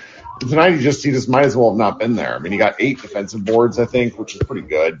night. Tonight, he just might as well have not been there. He got 8 defensive boards, I think, which is pretty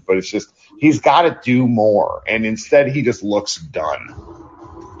good. But it's just he's got to do more, and instead he just looks done.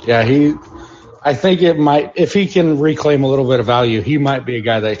 Yeah, I think it might, if he can reclaim a little bit of value, he might be a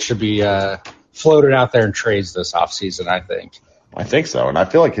guy that should be floated out there in trades this offseason, I think. I think so, and I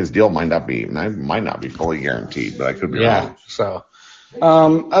feel like his deal might not be fully guaranteed, but I could be wrong. Yeah, so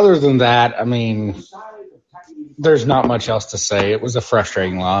other than that, there's not much else to say. It was a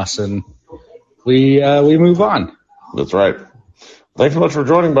frustrating loss, and we move on. That's right. Thanks so much for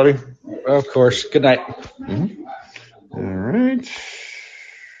joining, buddy. Of course. Good night. Mm-hmm. All right.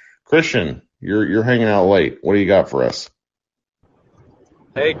 Christian, you're hanging out late. What do you got for us?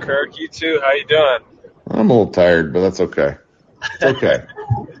 Hey, Kirk. You too. How you doing? I'm a little tired, but that's okay. It's okay.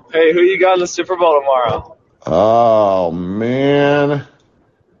 Hey, who you got in the Super Bowl tomorrow? Oh, man.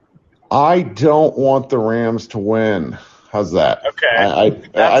 I don't want the Rams to win. How's that? Okay.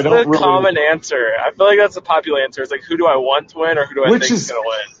 That's the common answer. I feel like that's a popular answer. It's like, who do I want to win or who do I think is going to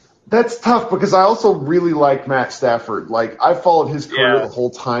win? That's tough because I also really like Matt Stafford. Like, I followed his career the whole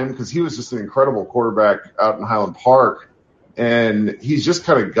time because he was just an incredible quarterback out in Highland Park. And he's just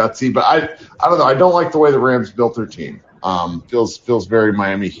kind of gutsy. But I don't know. I don't like the way the Rams built their team. Feels very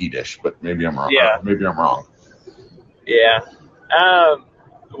Miami Heat-ish, but maybe I'm wrong. Yeah. Maybe I'm wrong. Yeah.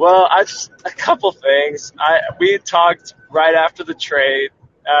 Well, a couple things. We talked right after the trade.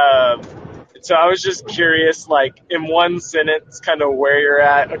 So I was just curious, like, in one sentence, kind of where you're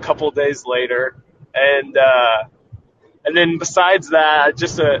at a couple days later. And then besides that,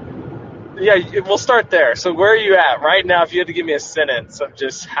 we'll start there. So where are you at right now if you had to give me a sentence of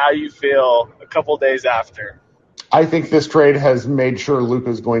just how you feel a couple days after? I think this trade has made sure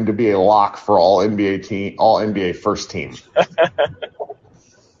Luka's going to be a lock for all NBA first team. All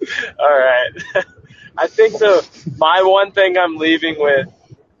right. I think my one thing I'm leaving with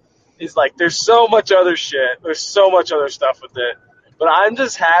is, like, there's so much other shit. There's so much other stuff with it. But I'm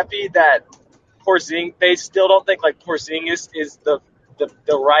just happy that they still don't think, like, Porzingis is the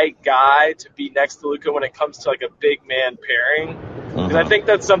right guy to be next to Luka when it comes to, like, a big man pairing. And I think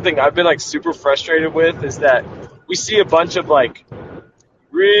that's something I've been, like, super frustrated with, is that we see a bunch of, like,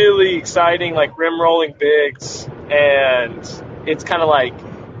 really exciting, like, rim rolling bigs, and it's kind of like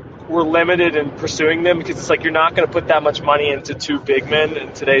we're limited in pursuing them because it's like you're not going to put that much money into 2 big men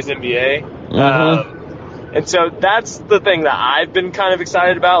in today's NBA. And so that's the thing that I've been kind of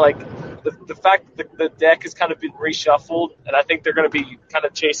excited about. Like the fact that the deck has kind of been reshuffled, and I think they're going to be kind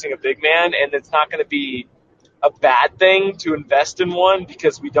of chasing a big man, and it's not going to be a bad thing to invest in one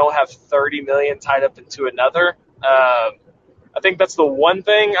because we don't have $30 million tied up into another. I think that's the one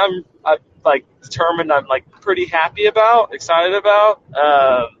thing I'm like determined I'm like pretty happy about, excited about.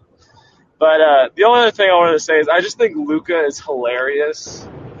 But the only other thing I wanted to say is I just think Luka is hilarious.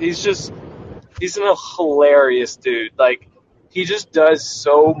 He's a hilarious dude. Like, he just does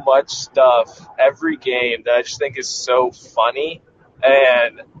so much stuff every game that I just think is so funny.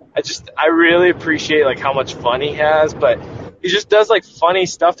 And I really appreciate like how much fun he has, but he just does like funny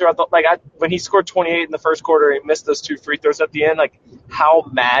stuff throughout when he scored 28 in the first quarter, he missed those 2 free throws at the end, like how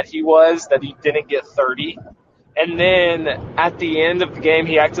mad he was that he didn't get 30. And then at the end of the game,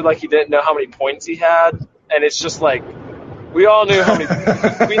 he acted like he didn't know how many points he had. And it's just like, we all knew how many,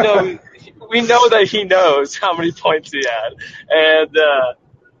 we know that he knows how many points he had.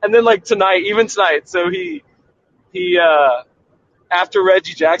 And then like even tonight, so he after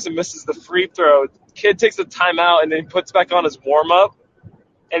Reggie Jackson misses the free throw, kid takes a timeout and then puts back on his warm up,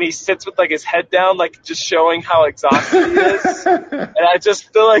 and he sits with like his head down, like just showing how exhausted he is. And I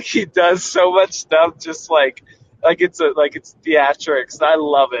just feel like he does so much stuff, just like it's theatrics. I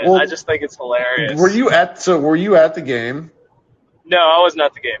love it. Well, I just think it's hilarious. Were you at the game? No, I wasn't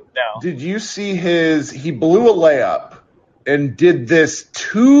at the game. No. Did you see he blew a layup and did this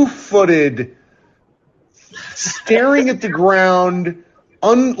 2-footed staring at the ground,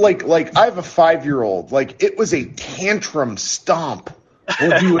 like I have a 5-year-old. Like, it was a tantrum stomp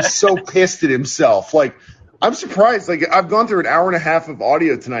where he was so pissed at himself. Like, I'm surprised. Like, I've gone through an hour and a half of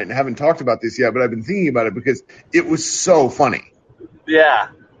audio tonight and haven't talked about this yet, but I've been thinking about it because it was so funny. Yeah.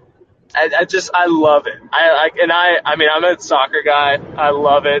 I love it. I mean, I'm a soccer guy. I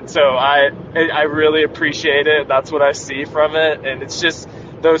love it. So I really appreciate it. That's what I see from it. And it's just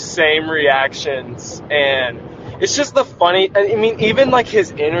those same reactions. And it's just the funny, I mean, even like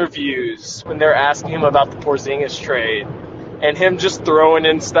his interviews when they're asking him about the Porzingis trade and him just throwing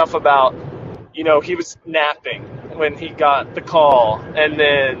in stuff about, he was napping when he got the call, and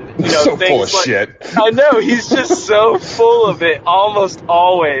then so things full of like, shit. I know, he's just so full of it almost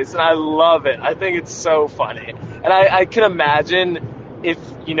always, and I love it. I think it's so funny, and I can imagine if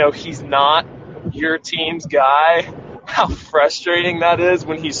he's not your team's guy, how frustrating that is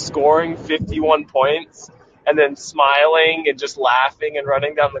when he's scoring 51 points and then smiling and just laughing and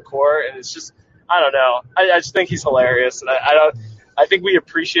running down the court, and it's just, I don't know. I just think he's hilarious, and I think we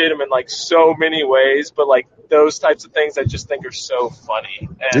appreciate him in like so many ways, but like those types of things I just think are so funny.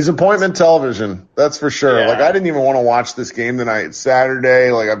 And Disappointment television, that's for sure. Yeah. Like, I didn't even want to watch this game tonight. It's Saturday.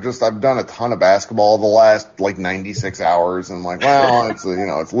 Like, I've done a ton of basketball the last like 96 hours, and I'm like, well, it's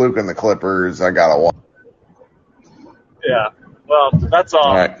it's Luke and the Clippers. I gotta watch. Yeah. Well, that's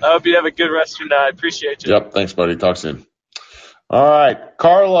all. Right. I hope you have a good rest of your night. Appreciate you. Yep. Thanks, buddy. Talk soon. All right,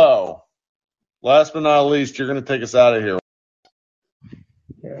 Carlo. Last but not least, you're going to take us out of here.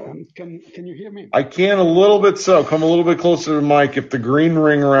 Can you hear me? I can a little bit. So come a little bit closer to the mic. If the green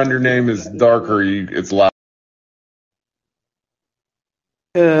ring around your name is darker, it's loud.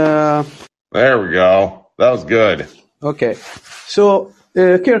 There we go. That was good. Okay. So,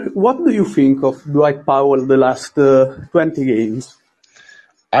 Kirk, what do you think of Dwight Powell the last 20 games?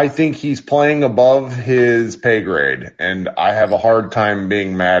 I think he's playing above his pay grade, and I have a hard time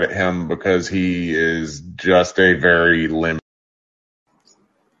being mad at him because he is just a very limited.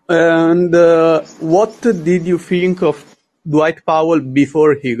 And what did you think of Dwight Powell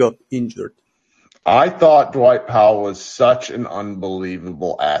before he got injured? I thought Dwight Powell was such an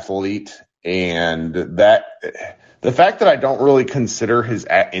unbelievable athlete, and that the fact that I don't really consider his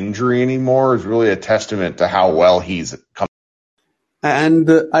injury anymore is really a testament to how well he's come. And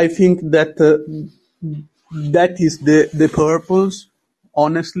I think that that is the purpose,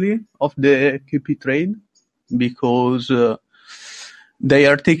 honestly, of the QP trade, because they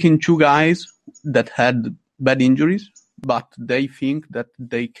are taking two guys that had bad injuries, but they think that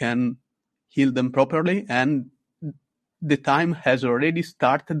they can heal them properly, and the time has already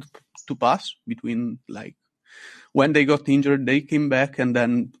started to pass between, like, when they got injured, they came back, and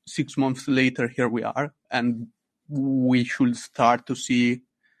then 6 months later, here we are, and we should start to see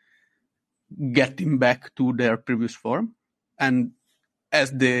getting back to their previous form. And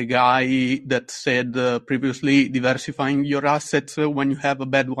as the guy that said previously, diversifying your assets when you have a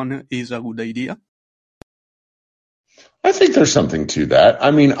bad one is a good idea. I think there's something to that.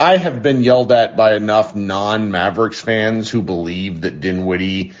 I mean, I have been yelled at by enough non-Mavericks fans who believe that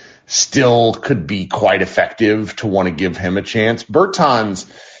Dinwiddie still could be quite effective to want to give him a chance. Bertans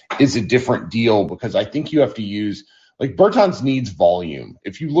is a different deal because I think you have to use like Bertans needs volume.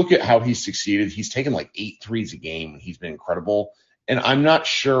 If you look at how he's succeeded, he's taken like 8 threes a game and he's been incredible. And I'm not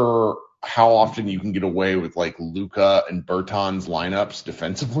sure how often you can get away with like Luka and Bertans lineups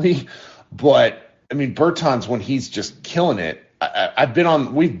defensively, but I mean Bertans when he's just killing it. I've been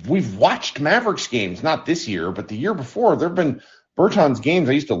on. We've watched Mavericks games, not this year, but the year before. There've been Bertans games.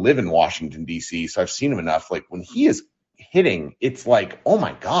 I used to live in Washington D.C., so I've seen him enough. Like when he is hitting, it's like, oh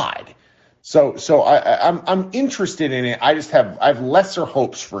my god. So I'm interested in it. I have lesser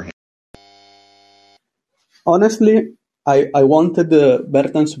hopes for him. Honestly, I wanted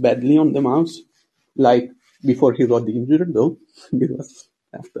Bertans badly on the Mavs, like before he got injured, though. Because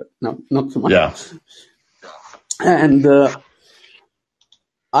after, no, not so much. Yeah. And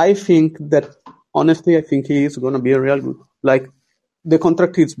I think that, honestly, I think he is going to be a real good. Like, the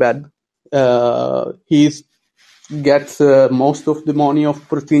contract is bad. He gets most of the money of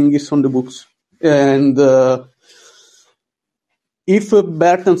Porzingis on the books. And if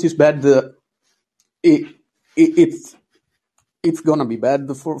Bertans is bad, it's going to be bad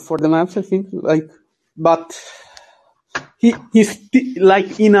for the Mavs, I think. Like, but he's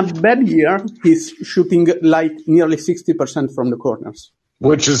like in a bad year, he's shooting like nearly 60% from the corners.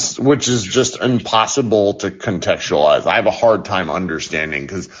 Which is just impossible to contextualize. I have a hard time understanding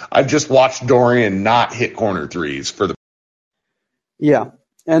because I've just watched Dorian not hit corner threes for the. Yeah,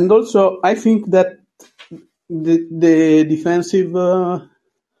 and also I think that the defensive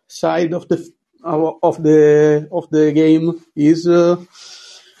side of the game is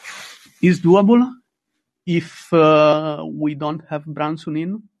doable if we don't have Brunson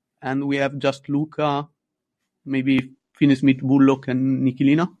in and we have just Luka, maybe Finney-Smith, Bullock, and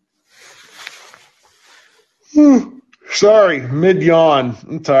Nikilina. Sorry, mid-yawn.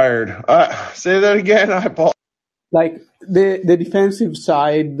 I'm tired. Say that again. I apologize. Like the defensive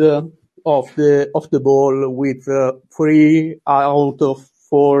side of the ball with 3 out of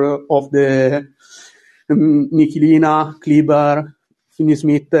 4 of the Nikilina, Kleber,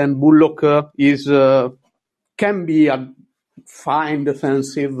 Finney-Smith, and Bullock can be a fine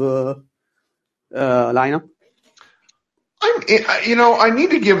defensive lineup. I need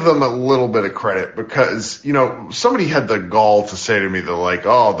to give them a little bit of credit because, somebody had the gall to say to me that like,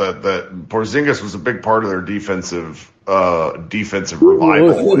 that Porzingis was a big part of their defensive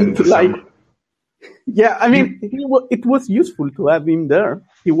revival in December. Yeah, I mean, it was useful to have him there.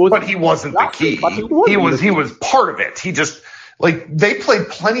 But he wasn't the key. He was part of it. He just they played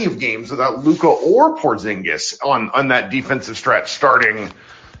plenty of games without Luka or Porzingis on that defensive stretch starting.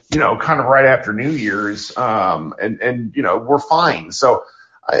 Kind of right after New Year's, and we're fine. So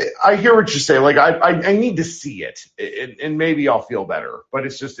I hear what you say. Like I need to see it, and maybe I'll feel better. But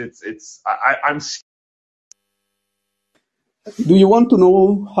it's just I'm. Do you want to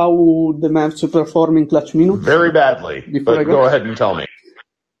know how the Mavs perform in clutch minutes? Very badly. But go ahead and tell me.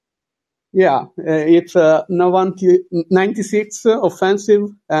 Yeah, it's 96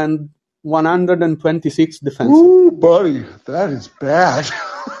 offensive and 126 defensive. Ooh, buddy, that is bad.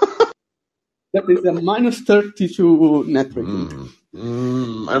 That is a minus 32 net rating.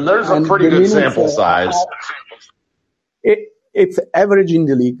 And there's a pretty good sample size. It's average in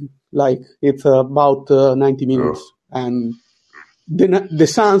the league. Like, it's about 90 minutes. And the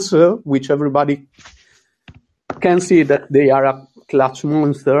Suns, which everybody can see that they are a clutch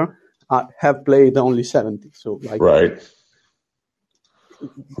monster, have played only 70. So, like, right.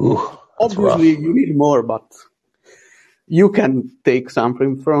 Obviously, you need more, but you can take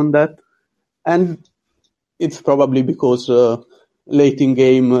something from that. And it's probably because late in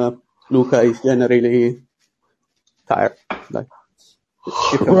game, Luka is generally tired.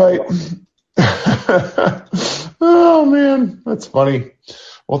 Right. Oh, man. That's funny.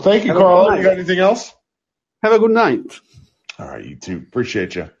 Well, thank you, Carl. You got anything else? Have a good night. All right, you too.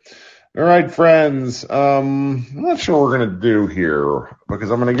 Appreciate you. All right, friends. I'm not sure what we're going to do here because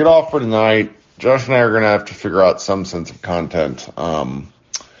I'm going to get off for tonight. Josh and I are going to have to figure out some sense of content.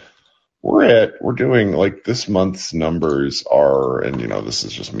 We're doing like this month's numbers are, and this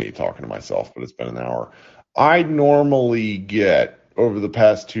is just me talking to myself, but it's been an hour. I normally get over the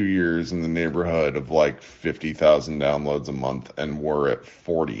past 2 years in the neighborhood of like 50,000 downloads a month, and we're at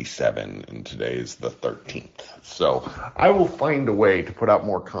 47, and today is the 13th. So I will find a way to put out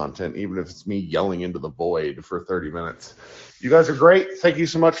more content, even if it's me yelling into the void for 30 minutes. You guys are great. Thank you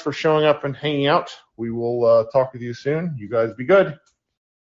so much for showing up and hanging out. We will talk with you soon. You guys be good.